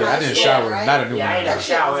 Yeah. I didn't shower. Not a new Yeah, I ain't one. never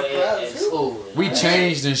showered at school. We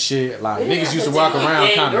changed and shit. Like niggas used to walk around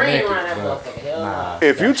kind of naked. But nah.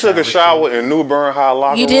 If you took a shower in New Bern High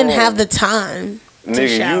locker You didn't room, have the time.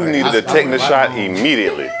 nigga, shower. you needed to take the shot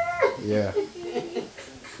immediately. Yeah.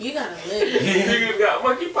 You gotta live. Niggas got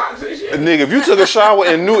monkeypox and shit. Nigga, if you took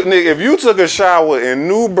a shower in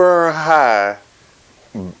New Bern High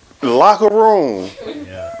locker room,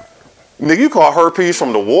 nigga, you caught herpes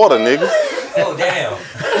from the water, nigga. Oh damn.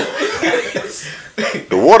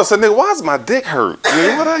 The water said, nigga, why is my dick hurt?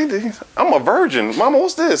 Nigga, what I ain't, I'm a virgin. Mama,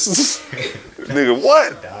 what's this? Nigga,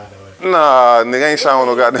 what? Nah, nigga, ain't showering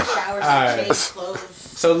no goddamn. Alright.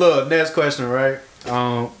 So look, next question, right?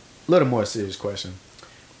 Little more serious question.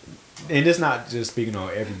 And it's not just speaking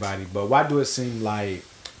on everybody, but why do it seem like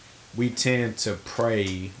we tend to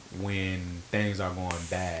pray when things are going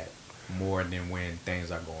bad more than when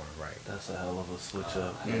things are going right? That's a hell of a switch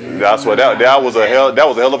up. That's what that was a hell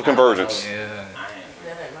of a convergence. Yeah.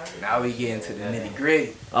 Now we get into the nitty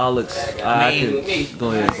gritty. Alex, I can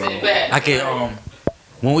go ahead, bro. I can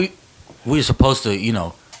when we're supposed to, you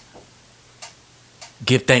know,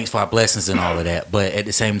 give thanks for our blessings and all of that, but at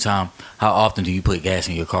the same time, how often do you put gas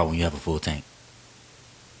in your car when you have a full tank?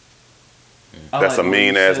 That's a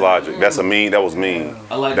mean ass logic. That was mean. That was mean.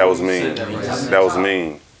 That was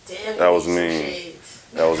mean. That was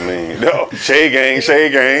mean. No, shade gang.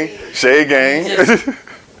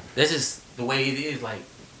 That's just the way it is. Like,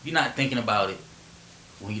 you're not thinking about it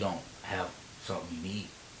when you don't have something you need.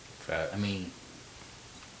 I mean,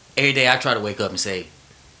 every day I try to wake up and say,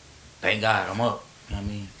 thank God I'm up. You know what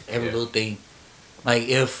I mean? Every little thing. Like,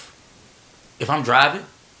 if I'm driving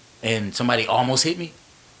and somebody almost hit me,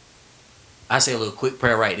 I say a little quick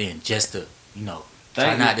prayer right then, just to, you know,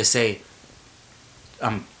 try not to say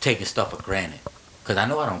I'm taking stuff for granted. Because I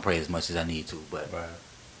know I don't pray as much as I need to, but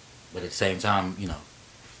at the same time, you know,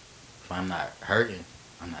 if I'm not hurting,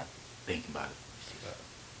 I'm not thinking about it.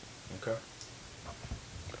 Okay.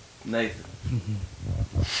 Nathan.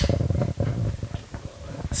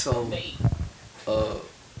 So,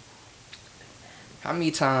 how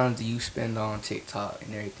many times do you spend on TikTok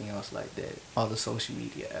and everything else like that? All the social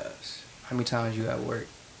media apps. How many times you at work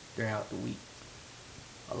throughout the week?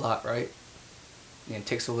 A lot, right? And it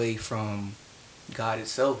takes away from God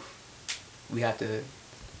itself. We have to,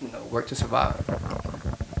 you know, work to survive.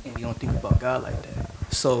 And we don't think about God like that.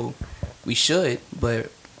 So, we should,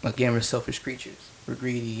 but again, we're selfish creatures. We're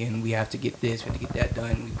greedy and we have to get this, we have to get that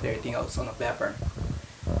done. We put everything else on the back burner.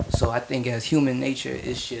 So I think as human nature,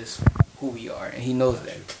 it's just who we are, and he knows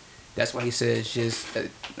that. That's why he says just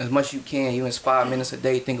as much as you can, even 5 minutes a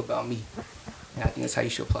day, think about me. And I think that's how you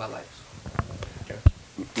should apply life.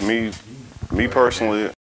 Me personally,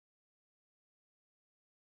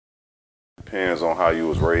 depends on how you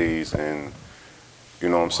was raised, and you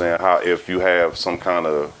know what I'm saying. How if you have some kind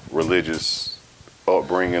of religious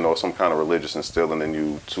upbringing or some kind of religious instilling in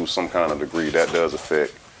you to some kind of degree, that does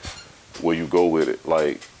affect where you go with it.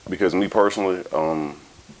 Like, because me personally,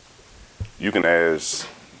 you can ask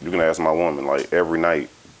my woman, like, every night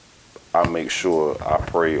I make sure I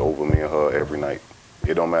pray over me and her every night.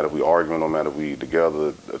 It don't matter if we arguing, no matter if we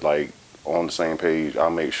together, like on the same page. I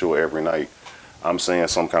make sure every night I'm saying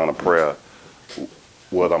some kind of prayer,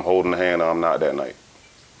 whether I'm holding the hand or I'm not that night.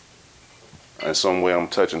 And some way I'm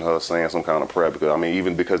touching her, saying some kind of prayer, because I mean,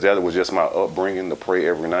 even because that was just my upbringing to pray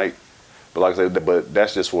every night. But like I said, but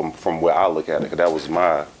that's just from where I look at it, because that was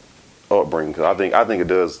my upbringing. Because I think it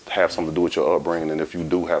does have something to do with your upbringing, and if you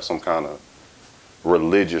do have some kind of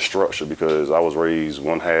religious structure, because I was raised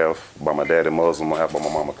one half by my daddy Muslim, one half by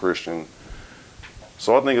my mama Christian.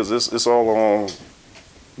 So I think it's all on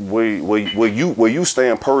where you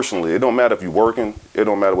stand personally. It don't matter if you're working. It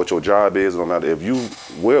don't matter what your job is. It don't matter if you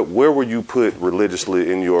where were you put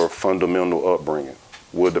religiously in your fundamental upbringing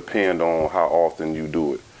will depend on how often you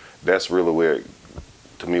do it. That's really where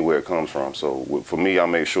it comes from. So for me, I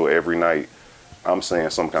make sure every night I'm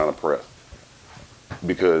saying some kind of prayer,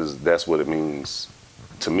 because that's what it means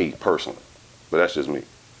to me personally. But that's just me.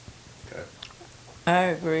 Okay. I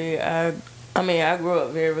agree. I mean, I grew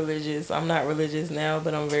up very religious. I'm not religious now,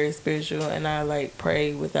 but I'm very spiritual, and I like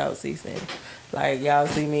pray without ceasing. Like, y'all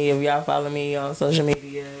see me, if y'all follow me on social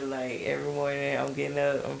media, like every morning I'm getting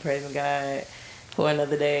up, I'm praising God for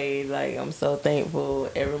another day. Like, I'm so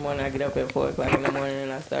thankful. Every morning I get up at 4 o'clock in the morning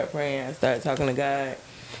and I start praying. I start talking to God.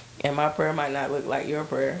 And my prayer might not look like your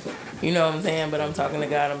prayer. You know what I'm saying? But I'm talking to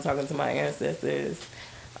God. I'm talking to my ancestors.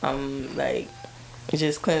 I'm like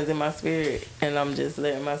just cleansing my spirit, and I'm just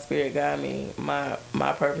letting my spirit guide me. My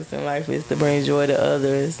purpose in life is to bring joy to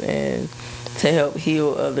others and to help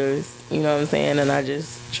heal others. You know what I'm saying? And I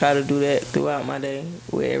just try to do that throughout my day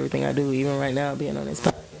with everything I do, even right now being on this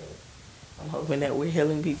podcast. I'm hoping that we're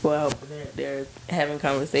healing people out, that they're having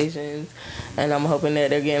conversations, and I'm hoping that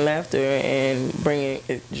they're getting laughter and bringing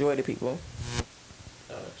joy to people.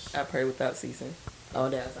 I pray without ceasing. All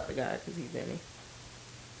that's out of God, because He's in me.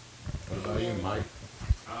 What about you, Mike?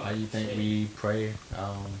 How you think we pray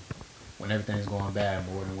when everything's going bad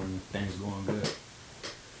more than when things are going good?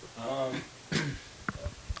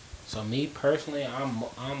 So me personally, I'm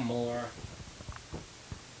more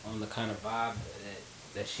on the kind of vibe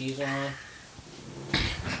that she's on.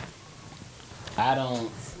 I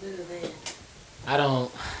don't.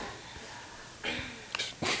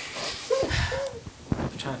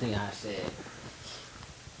 I'm trying to think how I said.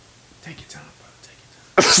 Take your time, bro.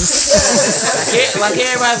 Like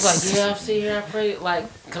everybody's like, yeah, I'm sitting here, I pray, like,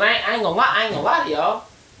 cause I ain't gonna lie to y'all.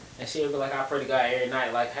 And she'll be like, I pray to God every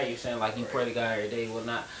night, like how you saying, like you pray to God every day,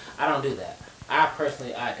 whatnot. I don't do that. I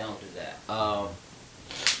don't do that.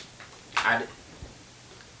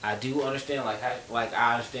 I do understand, like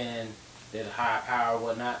I understand there's a higher power,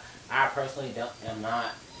 whatnot. I personally am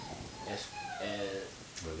not as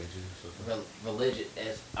religious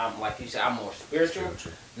as like you said. I'm more spiritual,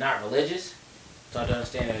 not religious. So I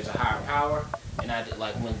understand there's a higher power, and I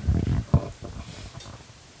like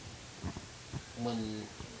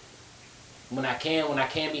when I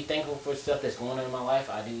can be thankful for stuff that's going on in my life.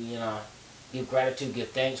 I do, give gratitude, give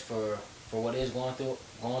thanks for what is going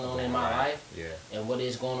on in my life, and what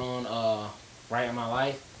is going on right in my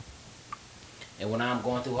life. And when I'm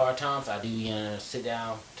going through hard times, I do, sit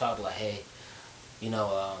down, talk like, hey, I'm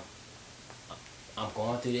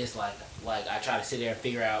going through this. Like I try to sit there and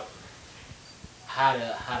figure out how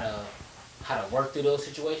to work through those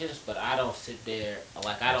situations, but I don't sit there,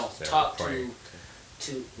 like I don't talk to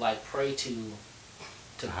like pray to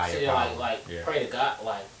sit there, like pray to God,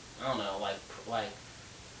 like I don't know, like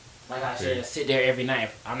I said, sit there every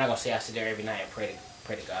night. I'm not gonna say I sit there every night and pray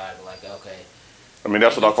to God, but like, okay. I mean,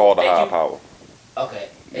 that's what I call the higher power. Okay,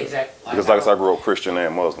 exactly. Because like I grew up Christian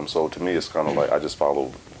and Muslim, so to me it's kind of like I just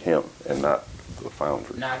follow him and not the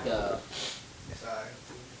founder. Not the.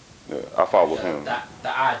 Yeah, I follow him. The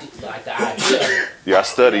idea. Yeah, I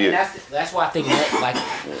study it. That's why I think like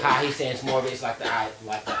how he's saying it's more of it's like the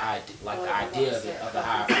idea of it, of the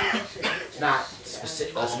higher power. It's not a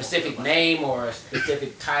specific name or a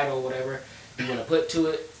specific title or whatever you want to put to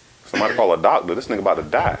it. Somebody call a doctor. This nigga about to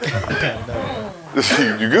die.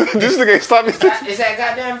 You good? This nigga ain't stop me. It's that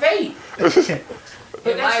goddamn vape.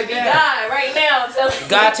 It might be God right now.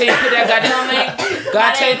 God tell you put that goddamn thing.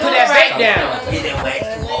 God tell you put that vape down.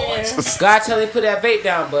 God tell you put that vape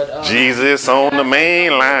down, but Jesus on the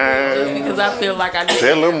main line. Because I feel like I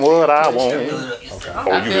tell him what I want. Okay.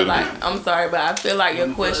 I feel like, I'm sorry, but I feel like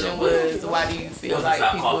your question was, why do you feel like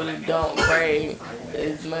people don't pray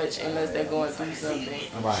as much unless they're going through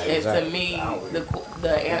something? Right, and exactly. to me,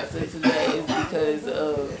 the answer to that is because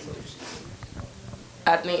of,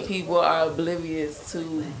 I think people are oblivious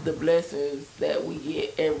to the blessings that we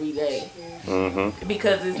get every day. Mm-hmm.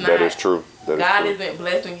 Because it's not. That is true. God isn't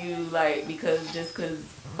blessing you like because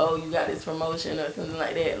oh, you got this promotion or something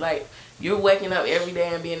like that. Like, you're waking up every day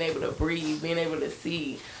and being able to breathe, being able to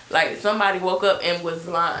see. Like, somebody woke up and was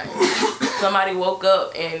blind. Somebody woke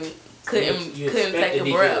up and couldn't take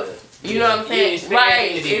a breath. You know what I'm saying?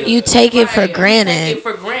 Right. You take it for granted. You take it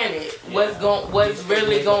for granted. What's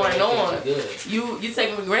really going on? You take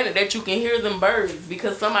it for granted that you can hear them birds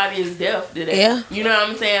because somebody is deaf today. Yeah. You know what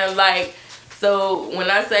I'm saying? Like, so when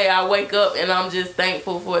I say I wake up and I'm just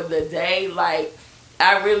thankful for the day, like,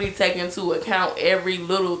 I really take into account every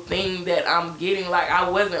little thing that I'm getting. Like, I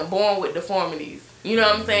wasn't born with deformities. You know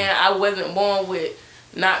what I'm saying? I wasn't born with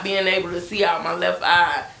not being able to see out my left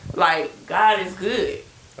eye. Like, God is good.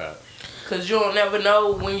 Because you'll never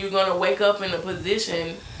know when you're going to wake up in a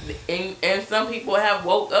position. And some people have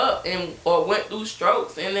woke up or went through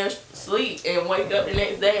strokes in their sleep and wake up the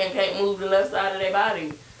next day and can't move the left side of their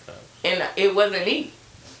body. And it wasn't me.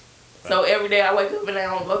 So every day I wake up and I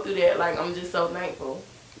don't go through that. Like, I'm just so thankful.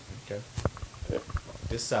 Okay.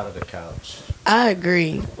 This side of the couch. I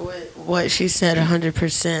agree with what she said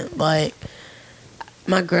 100%. Like,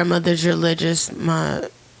 my grandmother's religious. My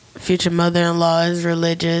future mother-in-law is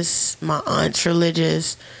religious. My aunt's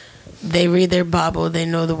religious. They read their Bible. They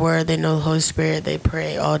know the Word. They know the Holy Spirit. They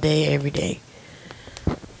pray all day, every day.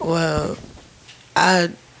 Well, I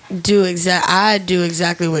do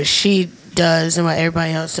exactly what she does and what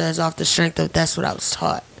everybody else does off the strength of that's what I was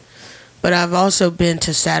taught. But I've also been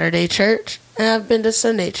to Saturday church and I've been to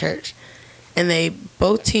Sunday church. And they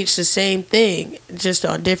both teach the same thing, just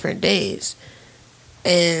on different days.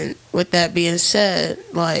 And with that being said,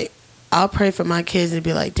 like, I'll pray for my kids and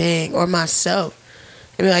be like, dang, or myself.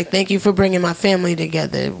 And be like, thank you for bringing my family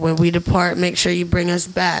together. When we depart, make sure you bring us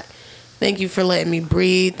back. Thank you for letting me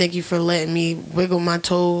breathe. Thank you for letting me wiggle my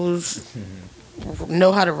toes,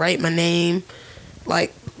 know how to write my name.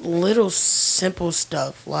 Like, little simple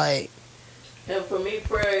stuff. Like, and for me,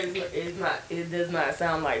 prayer it does not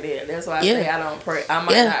sound like that. That's why I say I don't pray. I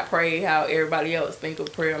might not pray how everybody else think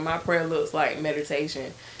of prayer. My prayer looks like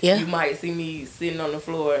meditation. Yeah. You might see me sitting on the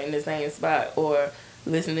floor in the same spot or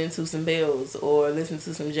listening to some bells or listening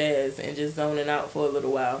to some jazz and just zoning out for a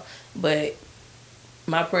little while. But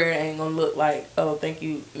my prayer ain't gonna look like, oh, thank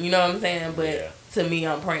you. You know what I'm saying? But to me,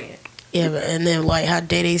 I'm praying. Yeah, but, and then like how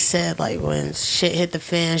Dede said, like when shit hit the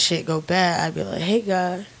fan, shit go bad, I'd be like, hey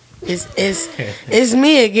God, it's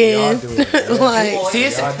me again. Like,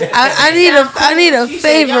 I need a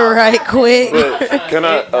favor right quick. But can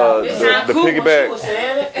I the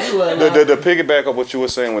piggyback of what you were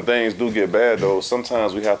saying, when things do get bad though,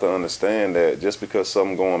 sometimes we have to understand that just because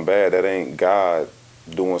something going bad, that ain't God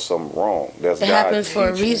doing something wrong. That's it God happens for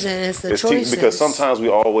a reason. It's the choices. Because sometimes we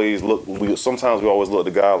always look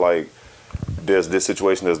to God like, there's this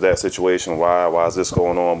situation, there's that situation, why is this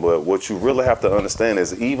going on? But what you really have to understand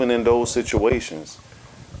is even in those situations,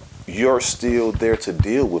 you're still there to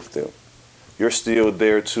deal with them. You're still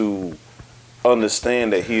there to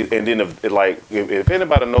understand that and then if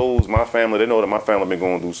anybody knows my family, they know that my family been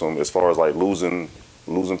going through some, as far as like losing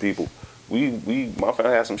people. My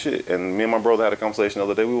family had some shit, and me and my brother had a conversation the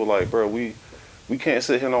other day. We were like, bro, we can't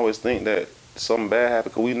sit here and always think that something bad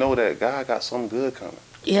happened, because we know that God got something good coming.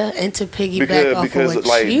 Yeah, and to piggyback off of what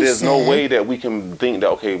like you there's said, no way that we can think that,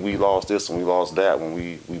 okay, we lost this and we lost that when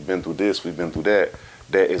we've been through this, we've been through that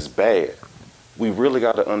is bad. We really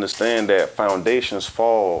got to understand that foundations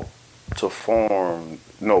fall to form,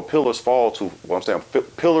 pillars fall to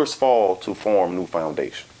form new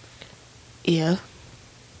foundation. Yeah.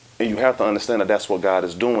 And you have to understand that that's what God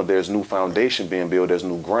is doing. There's new foundation being built, there's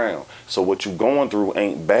new ground. So what you're going through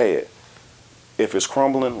ain't bad. If it's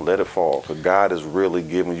crumbling, let it fall, because God is really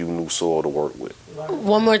giving you new soil to work with.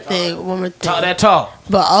 One more thing. Talk that talk.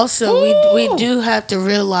 But also, we do have to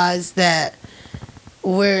realize that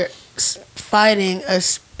we're fighting a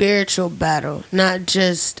spiritual battle, not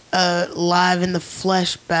just a live in the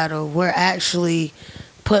flesh battle. We're actually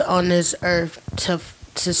put on this earth to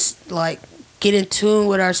like get in tune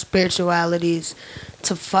with our spiritualities,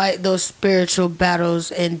 to fight those spiritual battles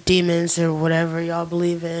and demons or whatever y'all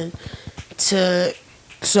believe in. So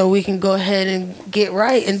we can go ahead and get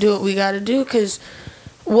right and do what we got to do, because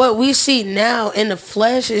what we see now in the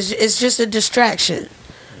flesh is just a distraction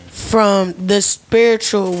from the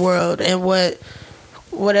spiritual world, and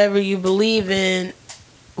whatever you believe in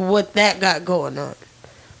what that got going on.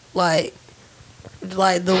 Like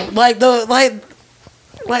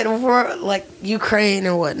Ukraine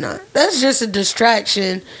and whatnot. That's just a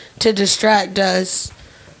distraction to distract us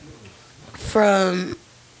from.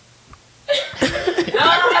 No.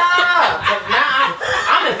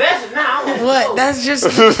 I'm invested now. What? That's just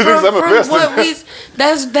from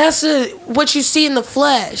what you see in the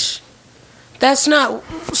flesh. That's not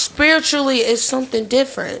spiritually. It's something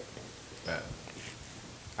different. All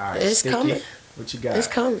right, It's Sticky, coming. What you got? It's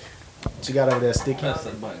coming. What you got over there, Sticky?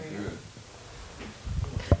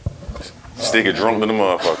 Sticky drunk than the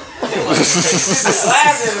motherfucker.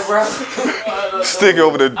 Laughing, bro. Sticky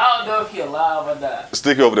over there. I don't know if he alive or not.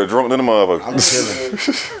 Sticky over there drunk than the motherfucker. I'm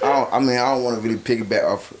chilling. I don't want to really piggyback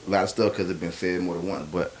off a lot of stuff because it's been said more than once,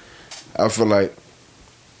 but I feel like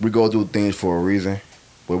we go through things for a reason,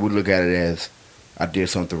 but we look at it as I did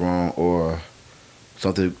something wrong or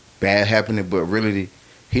something bad happening, but really,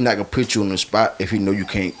 he not going to put you on the spot if he know you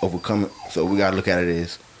can't overcome it. So we got to look at it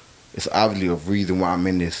as it's obviously a reason why I'm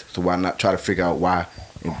in this, so why not try to figure out why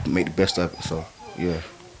and make the best of it. So, yeah.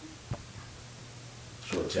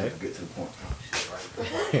 Sure, Jay. Get to the point.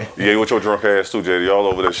 Yeah, with your drunk ass too, JD. Y'all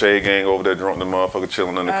over there, Shade Gang over there, drunk the motherfucker,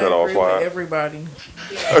 chilling in the cutoff I agree with quiet. everybody.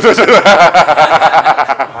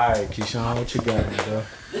 Alright, Keyshawn, what you got, bro?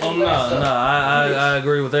 Oh no, I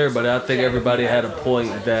agree with everybody. I think everybody had a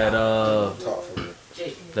point that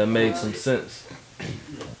made some sense.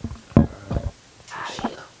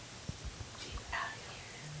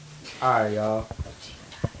 Alright, y'all.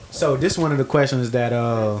 So this one of the questions that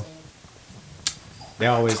they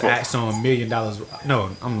always ask on $1 million. No,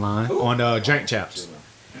 I'm lying. On Drink Chaps.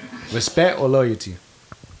 Respect or loyalty?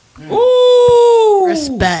 Ooh.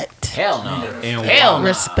 Respect. Hell no. And Hell no.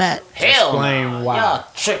 Respect. Hell Explain no. why. Y'all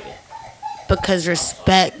tripping. Because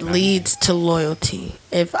respect leads to loyalty.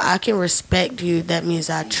 If I can respect you, that means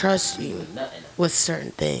I trust you with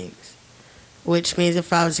certain things. Which means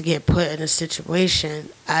if I was to get put in a situation,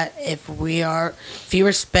 if you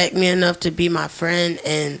respect me enough to be my friend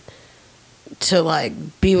and to like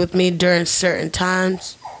be with me during certain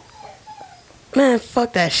times, man,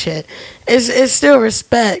 fuck that shit. It's still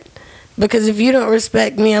respect. Because if you don't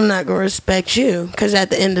respect me, I'm not gonna respect you. Because at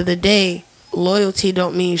the end of the day, loyalty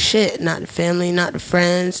don't mean shit. Not to family, not to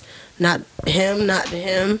friends, not him, not to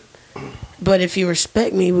him. But if you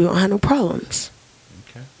respect me, we won't have no problems.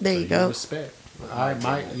 Okay. There you go. Respect. All right,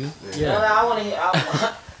 Mike. You? No, Yeah. I want to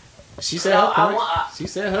hear. She said her point. She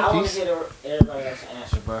said her I want piece. to hear everybody else's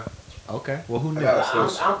answer, bro. Okay. Well, who I got a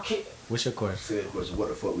next? question. What's your question? Said question. What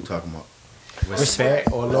the fuck we talking about?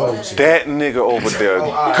 Respect or loyalty? That nigga over there. Go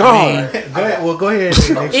God. ahead. Well, go ahead.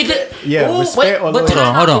 Ooh, Respect or but loyalty?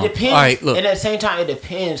 time Hold out, on. It depends. All right, look. And at the same time, it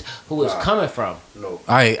depends who it's coming from. No. All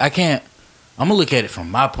right, I'm gonna look at it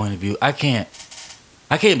from my point of view. I can't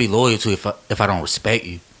be loyal to if I don't respect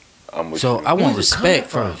you. I'm with So you. I want Who's it respect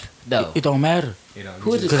coming first. from, though? It don't matter.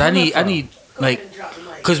 Who is it Because coming I need like,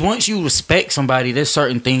 because once you respect somebody, there's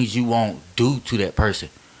certain things you won't do to that person.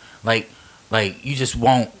 Like you just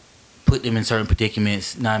won't put them in certain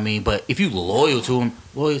predicaments. Know what I mean? But if you loyal to them,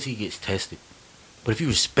 loyalty gets tested. But if you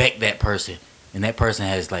respect that person and that person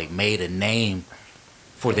has like made a name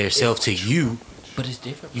for their self to you, But it's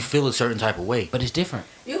different. you feel a certain type of way. But it's different.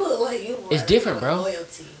 You look like you. It's different, bro.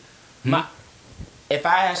 Loyalty. If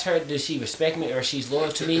I ask her, does she respect me or she's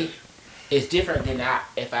loyal to me, it's different than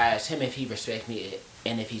if I ask him if he respects me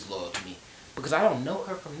and if he's loyal to me. Because I don't know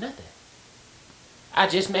her from nothing. I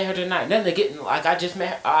just met her tonight. Nothing getting like I just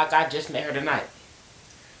met her tonight.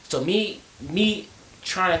 So me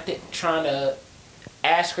trying to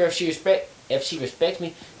ask her if she respects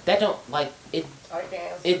me, that don't like it.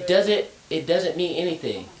 It doesn't mean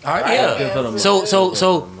anything. All right, yeah. So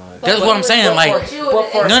that's what I'm saying. Like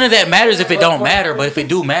for- none of that matters if it don't matter. But if it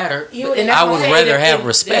do matter, And that's I what would I'm saying. rather have That's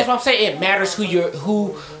respect. what I'm saying. It matters who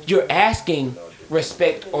you're asking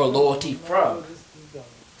respect or loyalty from.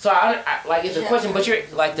 So I like it's a question, but you're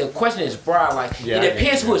like the question is broad. Like it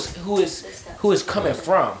depends who is coming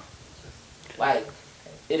from. Like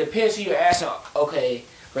it depends who you're asking. Okay,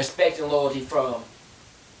 respect and loyalty from.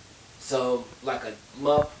 So like a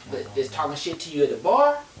muff that's talking shit to you at the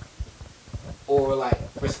bar, or like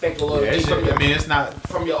respect and loyalty from your, it's not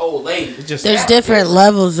from your old lady. It's just There's different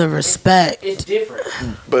levels of respect. It's different.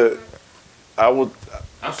 But I'm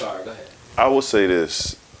sorry. Go ahead. I would say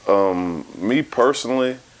this. Me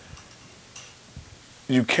personally,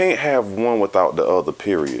 you can't have one without the other,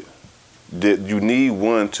 period. You need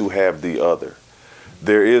one to have the other.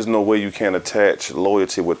 There is no way you can attach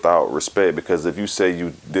loyalty without respect, because if you say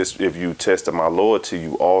if you tested my loyalty,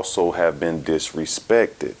 you also have been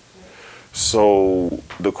disrespected. So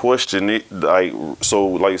the question,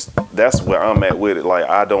 that's where I'm at with it. Like,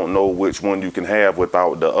 I don't know which one you can have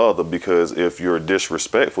without the other, because if you're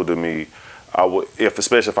disrespectful to me,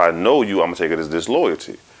 especially if I know you, I'm gonna take it as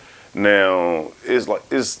disloyalty. Now, it's like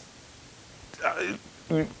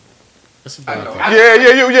me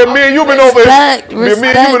and you been over here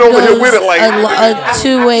with it like a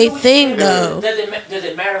two-way thing though. Does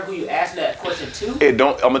it matter who you ask that question to? It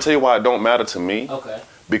don't. I'm gonna tell you why it don't matter to me. Okay.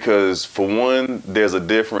 Because for one, there's a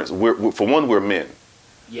difference. We're men.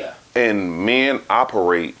 Yeah. And men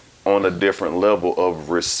operate on a different level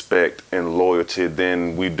of respect and loyalty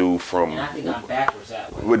than we do from. And I think I'm backwards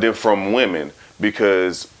that way. From women,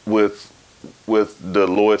 because with the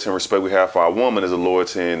loyalty and respect we have for our woman is a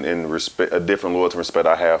loyalty and respect, a different loyalty and respect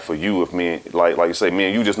I have for you. If me, like you say, me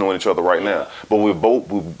and you just knowing each other right now, but we've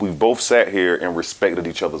both sat here and respected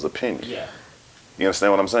each other's opinion. Yeah. You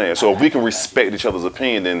understand what I'm saying? So if we can respect each other's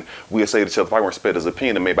opinion, then we'll say to each other, if I can respect his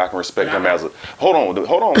opinion, then maybe I can respect him as a. Hold on,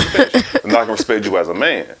 and I can respect you as a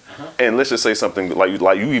man. And let's just say something like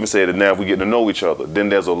you even said that now if we get to know each other, then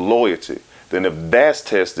there's a loyalty. Then if that's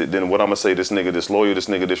tested, then what I'm gonna say, this nigga disloyal, this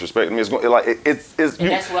nigga disrespecting me, it's going it's you,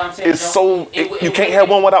 that's what I'm saying. It's so you can't have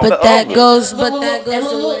one without the other.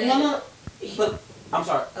 But I'm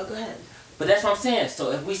sorry. Oh, go ahead. But that's what I'm saying.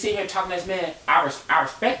 So if we sit here talking as men, I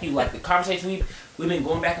respect you. Like the conversation we've been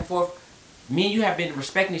going back and forth. Me and you have been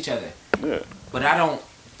respecting each other. Yeah. But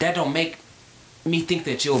that don't make me think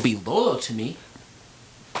that you'll be loyal to me.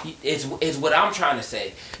 Is what I'm trying to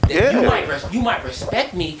say. That you might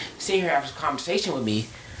respect me, sitting here having a conversation with me,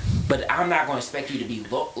 but I'm not going to expect you to be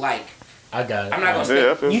like. I got it. I'm not going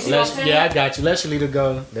to expect you. See what I'm saying? Yeah, I got you. Let Shalita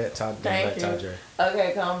go. Let Todd. Thank you.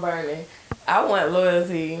 Okay, come Bernie. I want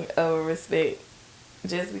loyalty over respect,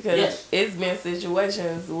 just because it's been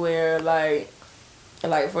situations where like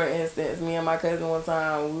for instance, me and my cousin one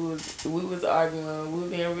time we was arguing, we were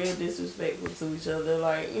being real disrespectful to each other,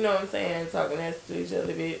 like, you know what I'm saying, talking nasty to each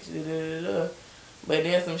other, bitch, but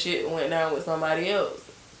then some shit went down with somebody else,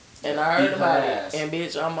 and I heard about it, and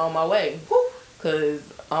bitch, I'm on my way, cause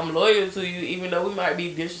I'm loyal to you, even though we might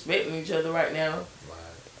be disrespecting each other right now.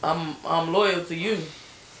 I'm loyal to you.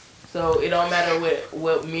 So it don't matter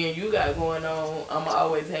what me and you got going on, I'ma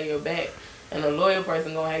always have your back. And a loyal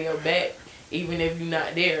person gonna have your back even if you're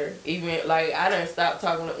not there. Even like I done stopped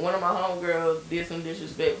talking to one of my homegirls did some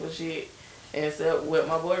disrespectful shit and slept with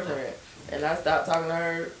my boyfriend. And I stopped talking to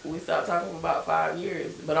her. We stopped talking for about 5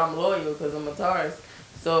 years. But I'm loyal because I'm a Taurus.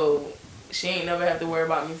 So she ain't never have to worry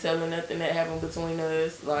about me telling nothing that happened between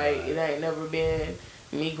us. Like it ain't never been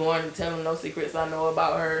me going and telling no secrets I know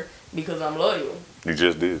about her because I'm loyal. You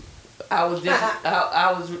just did. I was no,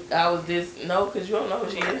 because you don't know who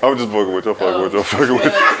she is. I'm just fucking with you. I'm fucking with you.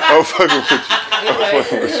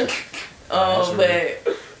 But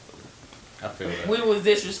I feel that. we was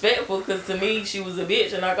disrespectful because to me she was a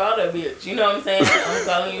bitch and I called her a bitch. You know what I'm saying? I'm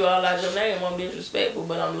calling you all out your name. I'm disrespectful,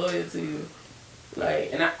 but I'm loyal to you. Like,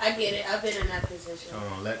 and I get it. I've been in that position.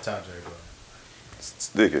 Let Todd go.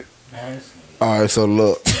 Stick it. All right, so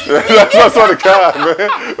look. That's on the card,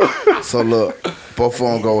 man. So look, both of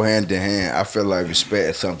them go hand in hand. I feel like respect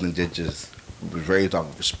is something that just was raised off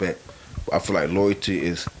of respect. I feel like loyalty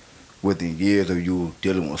is within years of you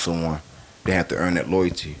dealing with someone, they have to earn that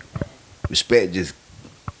loyalty. Respect just,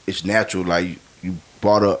 it's natural. Like you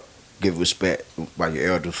brought up, give respect by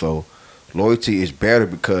your elders. So loyalty is better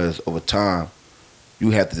because over time,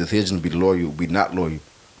 you have the decision to be loyal, be not loyal.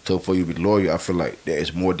 So for you to be loyal, I feel like there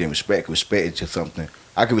is more than respect. Respect is just something.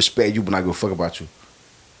 I can respect you, but not give a fuck about you.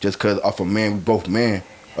 Just because off a man, we both men.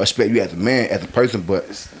 I respect you as a man, as a person,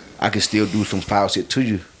 but I can still do some foul shit to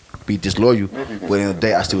you, be disloyal. But at the end of the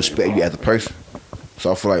day, I still respect you as a person.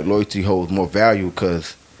 So I feel like loyalty holds more value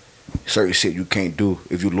because certain shit you can't do.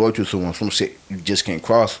 If you're loyal to someone, some shit you just can't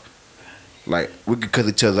cross. Like, we could cut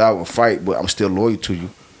each other out and fight, but I'm still loyal to you.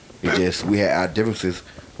 It's just, we had our differences,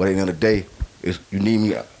 but at the end of the day, it's, you need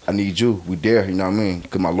me, I need you. We there, you know what I mean?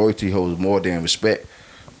 Because my loyalty holds more than respect.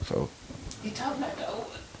 So. You talking about the old?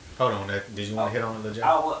 Hold on, did you want to hit on it, legit?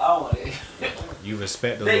 I want it. You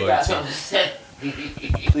respect the they loyalty. got something to say. You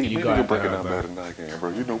can break it down better than I can,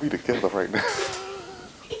 bro. You know we together right now.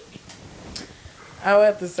 I would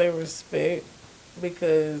have to say respect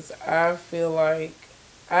because I feel like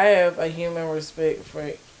I have a human respect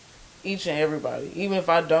for each and everybody, even if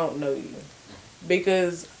I don't know you.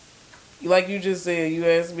 Because, like you just said, you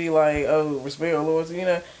asked me like, oh, respect or loyalty, you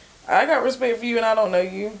know. I got respect for you and I don't know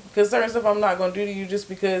you. Because certain stuff I'm not going to do to you just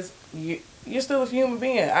because you're still a human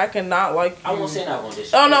being. I cannot like you. I won't say not going to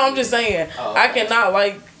Oh, no, I'm just saying. Oh, okay. I cannot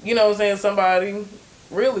like, you know what I'm saying, somebody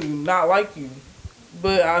really not like you.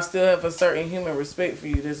 but I still have a certain human respect for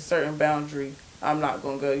you. There's a certain boundary I'm not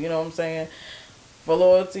gonna go. You know what I'm saying? For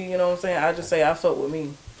loyalty, you know what I'm saying? I just say I fuck with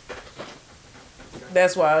me.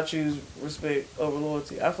 That's why I choose respect over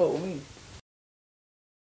loyalty. I fuck with me.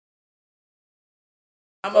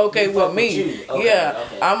 I'm okay with me. Okay, yeah,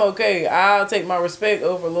 okay. I'm okay. I'll take my respect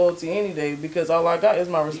over loyalty any day because all I got is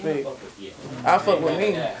my respect. I fuck with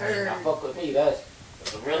me. I fuck with me. That's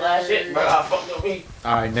some real ass shit, bro. I fuck with me.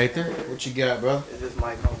 All right, Nathan, what you got, bro? Is this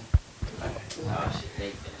mic on? Oh shit,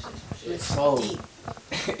 they finished So,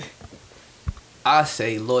 I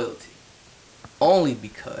say loyalty. Only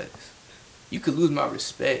because you could lose my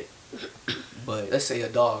respect. But let's say a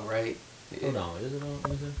dog, right? Hold on, is it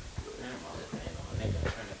on? Is it?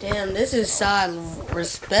 Damn, this is solid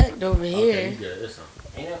respect over here. Okay, you good. It's on.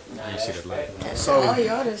 You see the light. So, all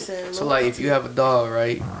y'all just said so like if you have a dog,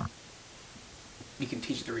 right? You can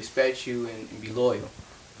teach it to respect you and be loyal.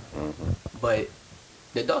 But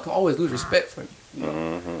the dog can always lose respect from you. You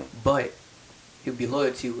know? But he'll be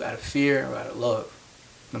loyal to you out of fear or out of love,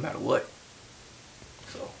 no matter what.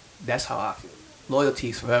 So that's how I feel. Loyalty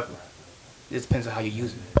is forever. It depends on how you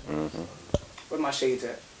use it. Where my shades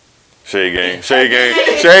at? Shade gang, shade gang,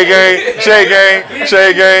 shade gang, shade gang,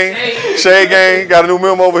 shade gang, shade gang. Got a new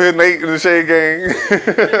member over here, Nate in the shade gang.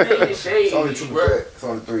 It's only 2 bread. It's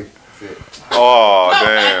only 3. That's it. Oh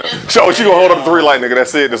damn! So what you gonna hold up the 3 like, nigga?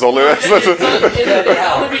 That's it. That's only. Only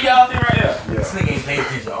be y'all thing right here. This nigga ain't paying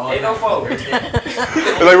attention all Ain't no night.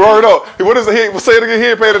 Like roll it up. What is it? Say it again. He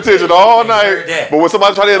ain't paying attention all night. But when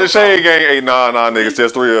somebody try to hit the shade gang, hey, nah, nigga, it's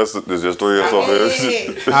just 3 of us. There's just 3 of us over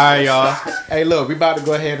here. All right, y'all. Hey, look, we about to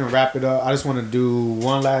go ahead and wrap it up. I just want to do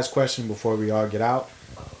one last question before we all get out.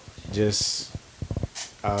 Just,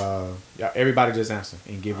 yeah, everybody just answer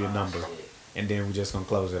and give your number, and then we just gonna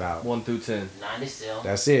close it out. 1 through 10. 90 still.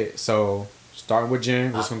 That's it. So starting with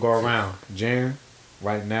Jen, we're just gonna go around. Jen,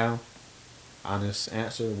 right now, honest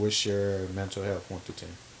answer. What's your mental health 1 through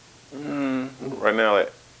 10? Right now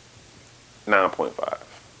at 9.5.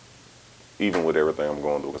 Even with everything I'm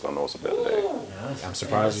going through, because I know it's a better day. I'm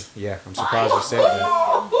surprised. I'm surprised you said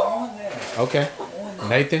that. Okay,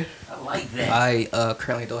 Nathan. I like that. I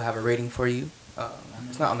currently don't have a rating for you.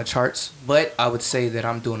 It's not on the charts, but I would say that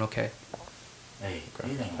I'm doing okay. Hey, it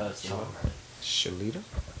ain't us, y'all. Shalita.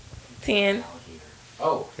 10.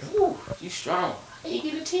 Oh, ooh, you strong. How you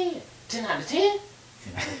get a 10? 10 out of 10?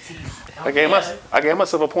 I gave myself a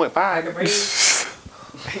 0.5.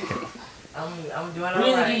 I'm doing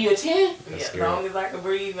Really alright. give you a 10? Yeah, as long as I can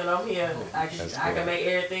breathe and I'm here, I can make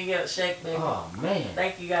everything else shake, baby. Oh, man.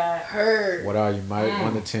 Thank you, God. Heard. What are you, Mike?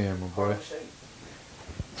 1 to 10, my boy.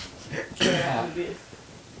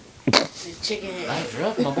 The chicken. Life's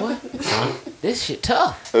rough, my boy. This shit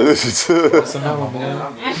tough. What's the number, man?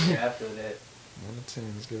 After that. 1 to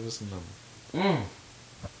 10. Let's give us a number. Mm.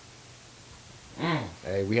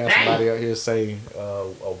 Hey, we have somebody out here say a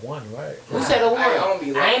 1, right? Who said a 1?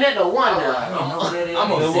 I ain't at the 1 now.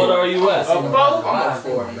 I'm a What are you at? A 4? I'm a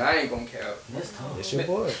 4. I ain't gonna count. It's your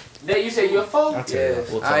boy. Then you said you're a 4? I'll tell you.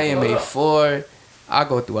 Yes, We'll I am Hold a up. 4. I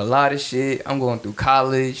go through a lot of shit. I'm going through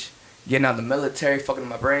college, getting out of the military, fucking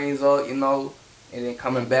my brains up, you know, and then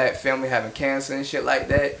coming back, family having cancer and shit like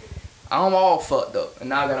that. I'm all fucked up. And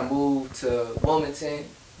now I gotta move to Wilmington,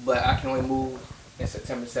 but I can only move in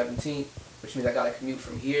September 17th, which means I gotta commute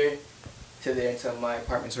from here to there until my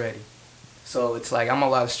apartment's ready. So it's like I'm a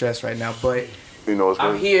lot of stress right now, but You know what's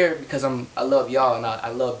I'm crazy? here because I love y'all and I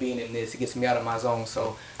love being in this. It gets me out of my zone,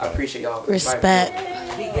 so I appreciate y'all. Respect.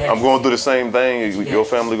 I'm going through the same thing your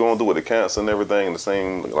family going through with the cancer and everything, the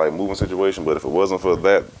same like moving situation. But if it wasn't for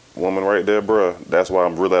that woman right there, bruh, that's why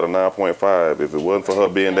I'm really at a 9.5. If it wasn't for her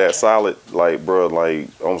being that solid, like bruh, like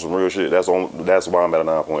on some real shit, that's why I'm at a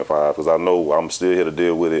 9.5. Because I know I'm still here to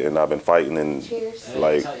deal with it, and I've been fighting and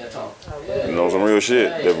like you know some real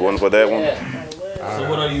shit. If it wasn't for that one, So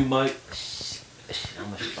what are you, Mike?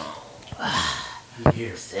 I'm a strong.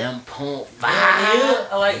 Here. 7.5.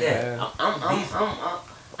 I like that.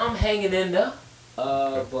 I'm hanging in there.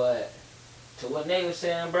 But to what Nate was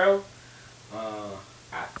saying, bro,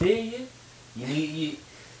 I feel you. You need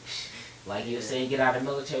like you were saying, get out of the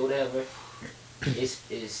military, whatever.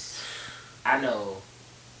 It's I know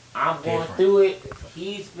I'm going through it.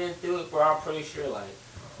 He's been through it, bro. I'm pretty sure, like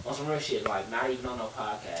on some real shit, like not even on no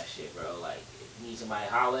podcast shit, bro. Like if you need somebody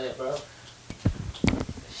to holler at, bro.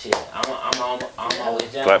 Shit, I'm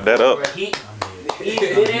always down. Clap that up. Bro. He's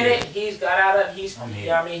been in it. He's got out of. He's you know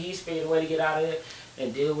what I mean. He's figured a way to get out of it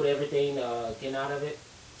and deal with everything, getting out of it.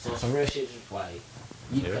 So some real shit, just like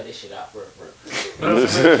You can cut this shit out for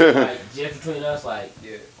like just between us, like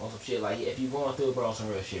on some shit. Like if you going through it, bro, on some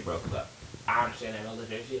real shit, bro. Cause I understand that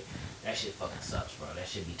military shit. That shit fucking sucks, bro. That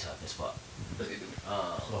shit be tough as fuck.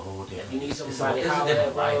 If you need somebody to holler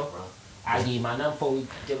at, bro, I give you my number before we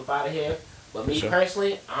dip up out of here. But me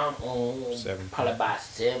personally, I'm on probably about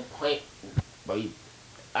 7 point. Bro,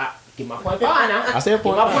 give my 0.5 now. I said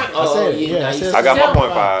 0.5. I got my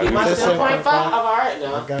 0.5. Give my 7.5. I'm alright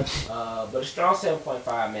now. I got you. But a strong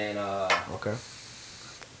 7.5, man. Okay.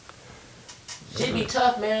 Shit be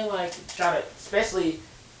tough, man. Like try to, especially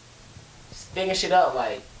figuring shit out,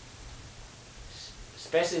 like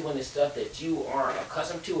especially when it's stuff that you aren't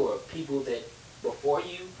accustomed to, or people that before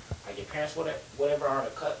you, like your parents, whatever,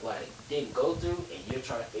 didn't go through, and you're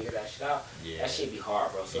trying to figure that shit out. That shit be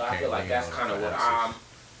hard, bro. So I feel like that's kind of what I'm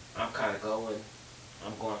kind of going.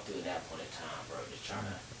 I'm going through that point in time, bro. Just trying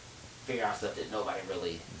to figure out stuff that nobody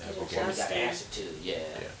really got an answer to. Yeah.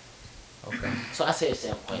 Okay. So I said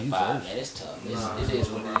 7.5, man. It's tough. It is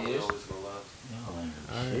what it is.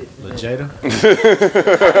 Jada.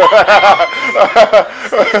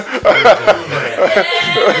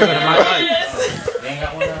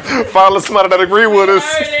 Follow somebody that agree with us.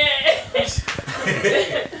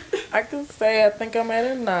 I can say I think I'm at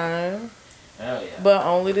a 9. Hell yeah. But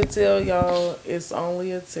only to tell y'all it's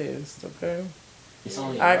only a test, okay? It's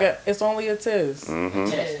only a test.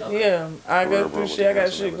 Mm-hmm. Yeah, I go through shit. I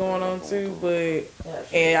got shit going on too,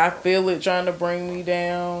 and I feel it trying to bring me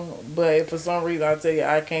down. But for some reason, I tell you,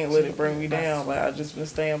 I can't let it bring me down. Like I just been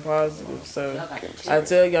staying positive. So I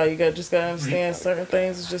tell y'all, you just gotta understand certain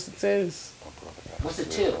things. It's just a test. What's the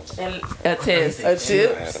tips? A test. A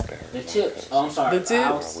tips. The tips. Oh, I'm sorry. The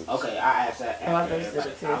tips. Okay, I asked that. I want to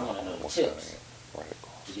know the tips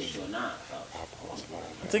to get to a 9.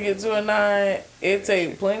 To get to a 9, it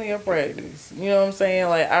takes plenty of practice. You know what I'm saying?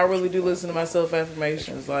 Like, I really do listen to my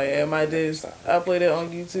self-affirmations. Like, at my desk, I play that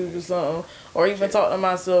on YouTube or something. Or even talk to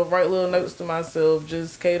myself, write little notes to myself.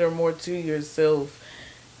 Just cater more to yourself.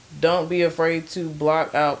 Don't be afraid to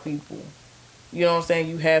block out people. You know what I'm saying?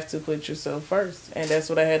 You have to put yourself first. And that's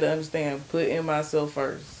what I had to understand. Putting myself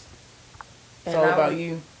first. It's all about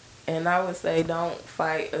you. And I would say don't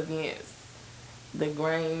fight against the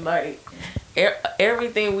grain. Like,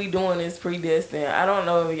 everything we doing is predestined. I don't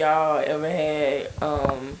know if y'all ever had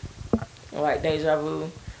like deja vu,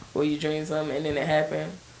 where you dream something and then it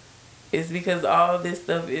happened. It's because all this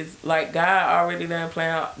stuff is like God already done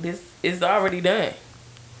planned out. This is already done.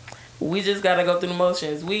 We just gotta go through the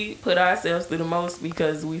motions. We put ourselves through the most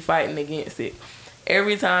because we fighting against it.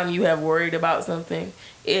 Every time you have worried about something,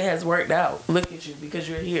 it has worked out. Look at you, because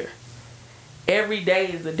you're here. Every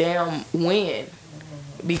day is a damn win.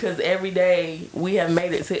 Because every day we have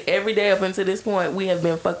made it to, every day up until this point, we have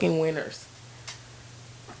been fucking winners.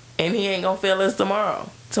 And he ain't gonna fail us tomorrow.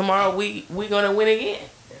 Tomorrow we gonna win again.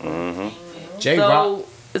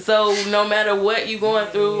 Mm-hmm. So no matter what you going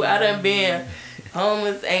through, I done been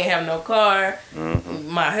homeless, ain't have no car. Mm-hmm.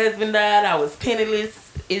 My husband died. I was penniless.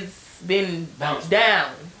 It's been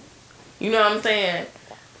down. You know what I'm saying?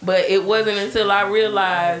 But it wasn't until I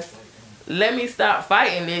realized, let me stop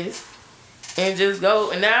fighting this and just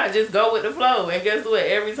go. And now I just go with the flow. And guess what?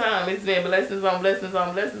 Every time it's been blessings on blessings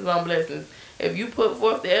on blessings on blessings. If you put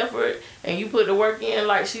forth the effort and you put the work in,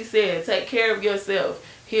 like she said, take care of yourself.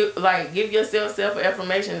 Like, give yourself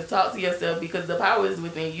self-affirmation and talk to yourself, because the power is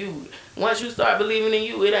within you. Once you start believing in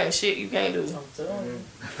you, it ain't shit you can't do. And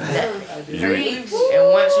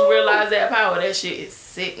once you realize that power, that shit is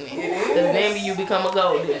sickening. Because then you become a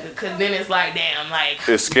gold digger. Because then it's like, damn, like...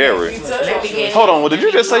 It's scary. Hold on, did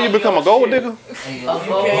you just say you become a gold digger?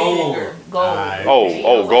 Gold. Gold.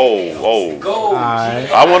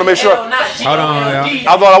 I want to make sure... Hold on, y'all.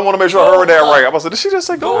 I thought I want to make sure I heard that right. I was like, did she just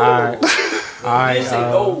say gold? You say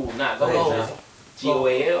gold, not gold.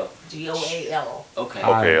 G-O-A-L? G-O-A-L.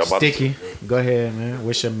 Okay. Sticky. Go ahead, man.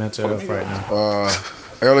 What's your mental health right now?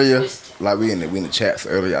 Earlier, like we in the chats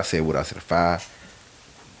earlier, I said a 5.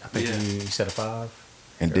 I think you said a 5.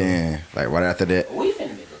 And then, like right after that, we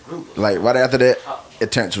finna make a group. Like right after that,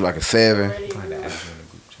 it turned to like a 7.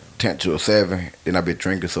 Turned to a 7. Then I been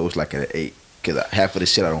drinking, so it's like an 8. Cause half of the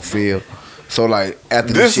shit I don't feel. So like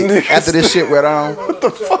after this shit went on,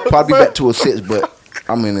 probably back to a 6. But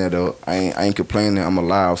I'm in there though. I ain't complaining. I'm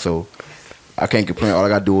alive, so I can't complain. All I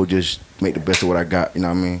gotta do is just make the best of what I got. You know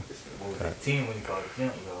what I mean? Team when you call it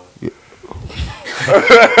camp,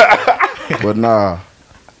 But nah.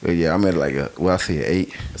 Yeah, I'm at like I say an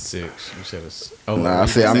 8. A 6. You said I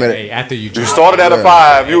said I'm at 8. After you started at a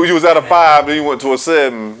 5. You was at a 5, then you went to a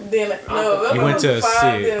 7. Then you went to a 6.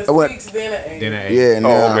 Then a 6, then an 8. Then an 8.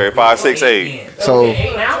 Yeah. Okay. 5, 6, 8. So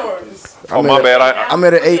Oh, my bad. I'm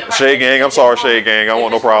at an 8. Shade Gang. I'm sorry, Shade Gang. I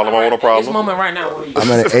want no problem. This moment right now. What are you?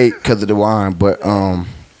 I'm at an 8 because of the wine, but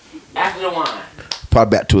After the wine.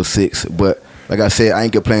 probably back to a 6. But like I said, I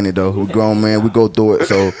ain't complaining though. We're grown, man. We go through it.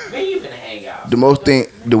 So Man, you finna hang out. the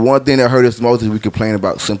one thing that hurt us the most is we complain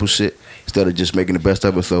about simple shit instead of just making the best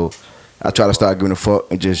of it. So I try to start giving a fuck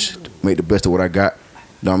and just make the best of what I got.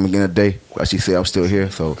 No, I'm in a day. Like she said, I'm still here.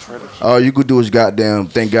 So all you could do is goddamn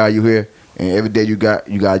thank God you here. And every day you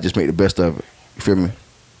gotta just make the best of it. You feel me?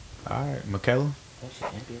 All right, Michaela.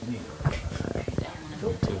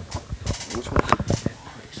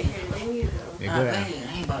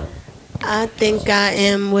 I think I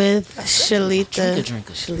am with Shalita.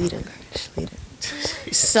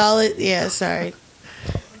 Solid, yeah, sorry.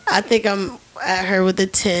 I think I'm at her with a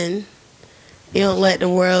 10. You don't let the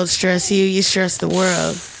world stress you, you stress the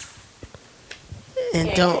world. And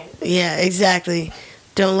exactly.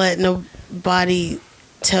 Don't let nobody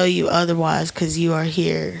tell you otherwise because you are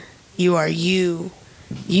here. You are you.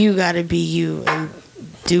 You gotta be you and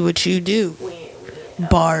do what you do.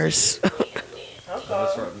 Bars.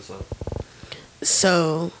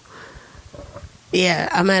 So, yeah,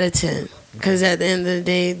 I'm at a 10. Because at the end of the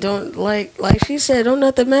day, don't, like she said, don't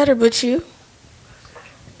nothing matter but you.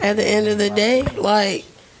 At the end of the day, like,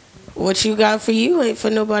 what you got for you ain't for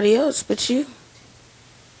nobody else but you.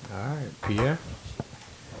 All right, Pierre.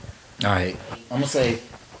 All right, I'm gonna say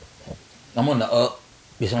I'm on the up.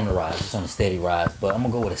 It's on the rise. It's on a steady rise. But I'm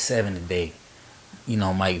gonna go with a 7 today. You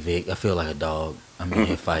know, Mike Vick. I feel like a dog. I'm in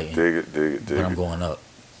here fighting. Dig it. But I'm going up.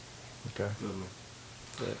 Okay.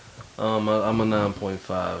 I'm a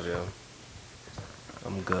 9.5. Yeah.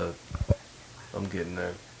 I'm good. I'm getting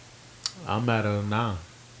there. I'm at a 9.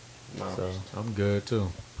 So I'm good too.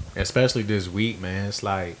 Especially this week, man. It's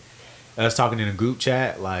like us talking in a group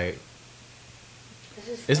chat, like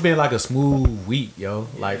it's been like a smooth week, yo.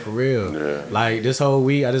 Like for real. Yeah. Like this whole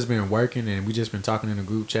week I just been working and we just been talking in a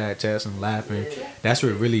group chat, texting, laughing. That's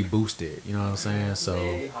what really boosted, you know what I'm saying?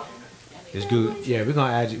 So it's good. Yeah, we're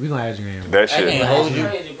gonna add you in. That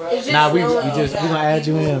shit. Nah, we gonna add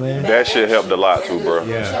you in, man. That shit helped a lot too, bro.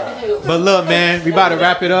 Yeah. But look, man, we about to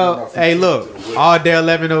wrap it up. Hey, look, All Day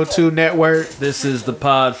 1102 Network. This is the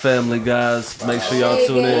Pod Family, guys. Make sure y'all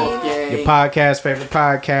tune in. Your podcast, favorite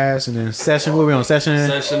podcast, and then session. What we on session?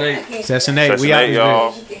 Session 8. Session 8. Session We out 8,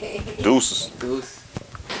 y'all. Deuces.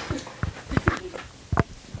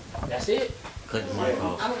 That's it. Cut the mic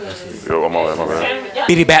off. That's it. Yo, I'm on that, my bad.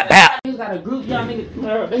 Bitty bap bap. You got a group, y'all niggas.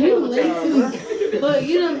 But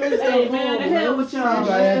you done missed the Man, the hell with y'all,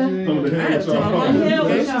 man. The hell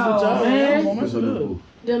with y'all, man.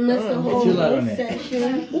 Done missed the whole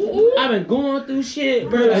section. I've been going through shit,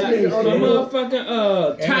 bro. My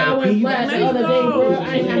motherfucking tire went flat the other day, bro.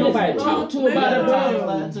 I ain't had nobody to talk to about it,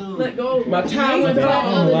 bro. Let go. My tire went flat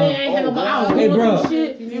the other day. I ain't had nobody. I was going through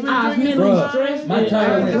shit. I was mentally stressed. My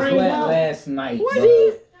tire went flat last night.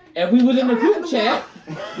 If we was in the group chat,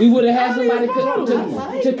 we would have had somebody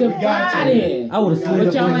to confide in. I would have slid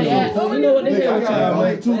But y'all ain't asked. You know what the hell y'all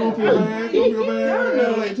Late too, don't feel bad. Don't feel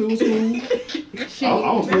bad. Late too, school. I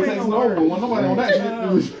was still texting over, but wasn't nobody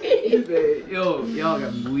on that shit. Yo, y'all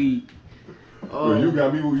got me weak. Oh, you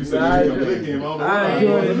got me when you said you big game. I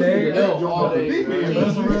enjoyed it, man. Yo, all the big game.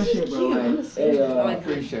 That's some real shit, bro. I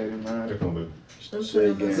appreciate it, man.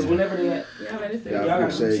 Shade Gang. So whenever they got, Yeah, y'all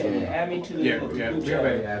got to Shade Gang. add me to the group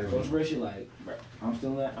chat. So it's real shit like, bro, I'm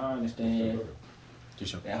still in, I understand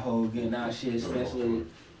that whole getting out shit, especially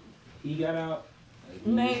he got out.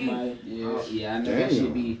 Like, yeah, I know that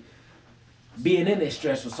shit be being in it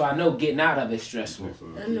stressful, so I know getting out of it stressful.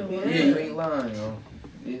 I know, Yeah, right? you ain't lying, yo.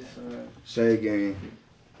 It's, Shade Gang.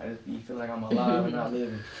 I just feel like I'm alive and not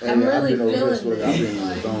living. I'm really feeling I've been it. on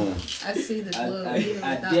the zone. I see the glow.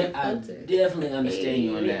 I definitely understand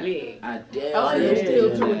you on that. I definitely I like them still understand too you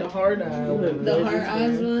with on the that. hard eye. The hard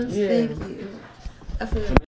eyes ones? Yeah. Thank you. I feel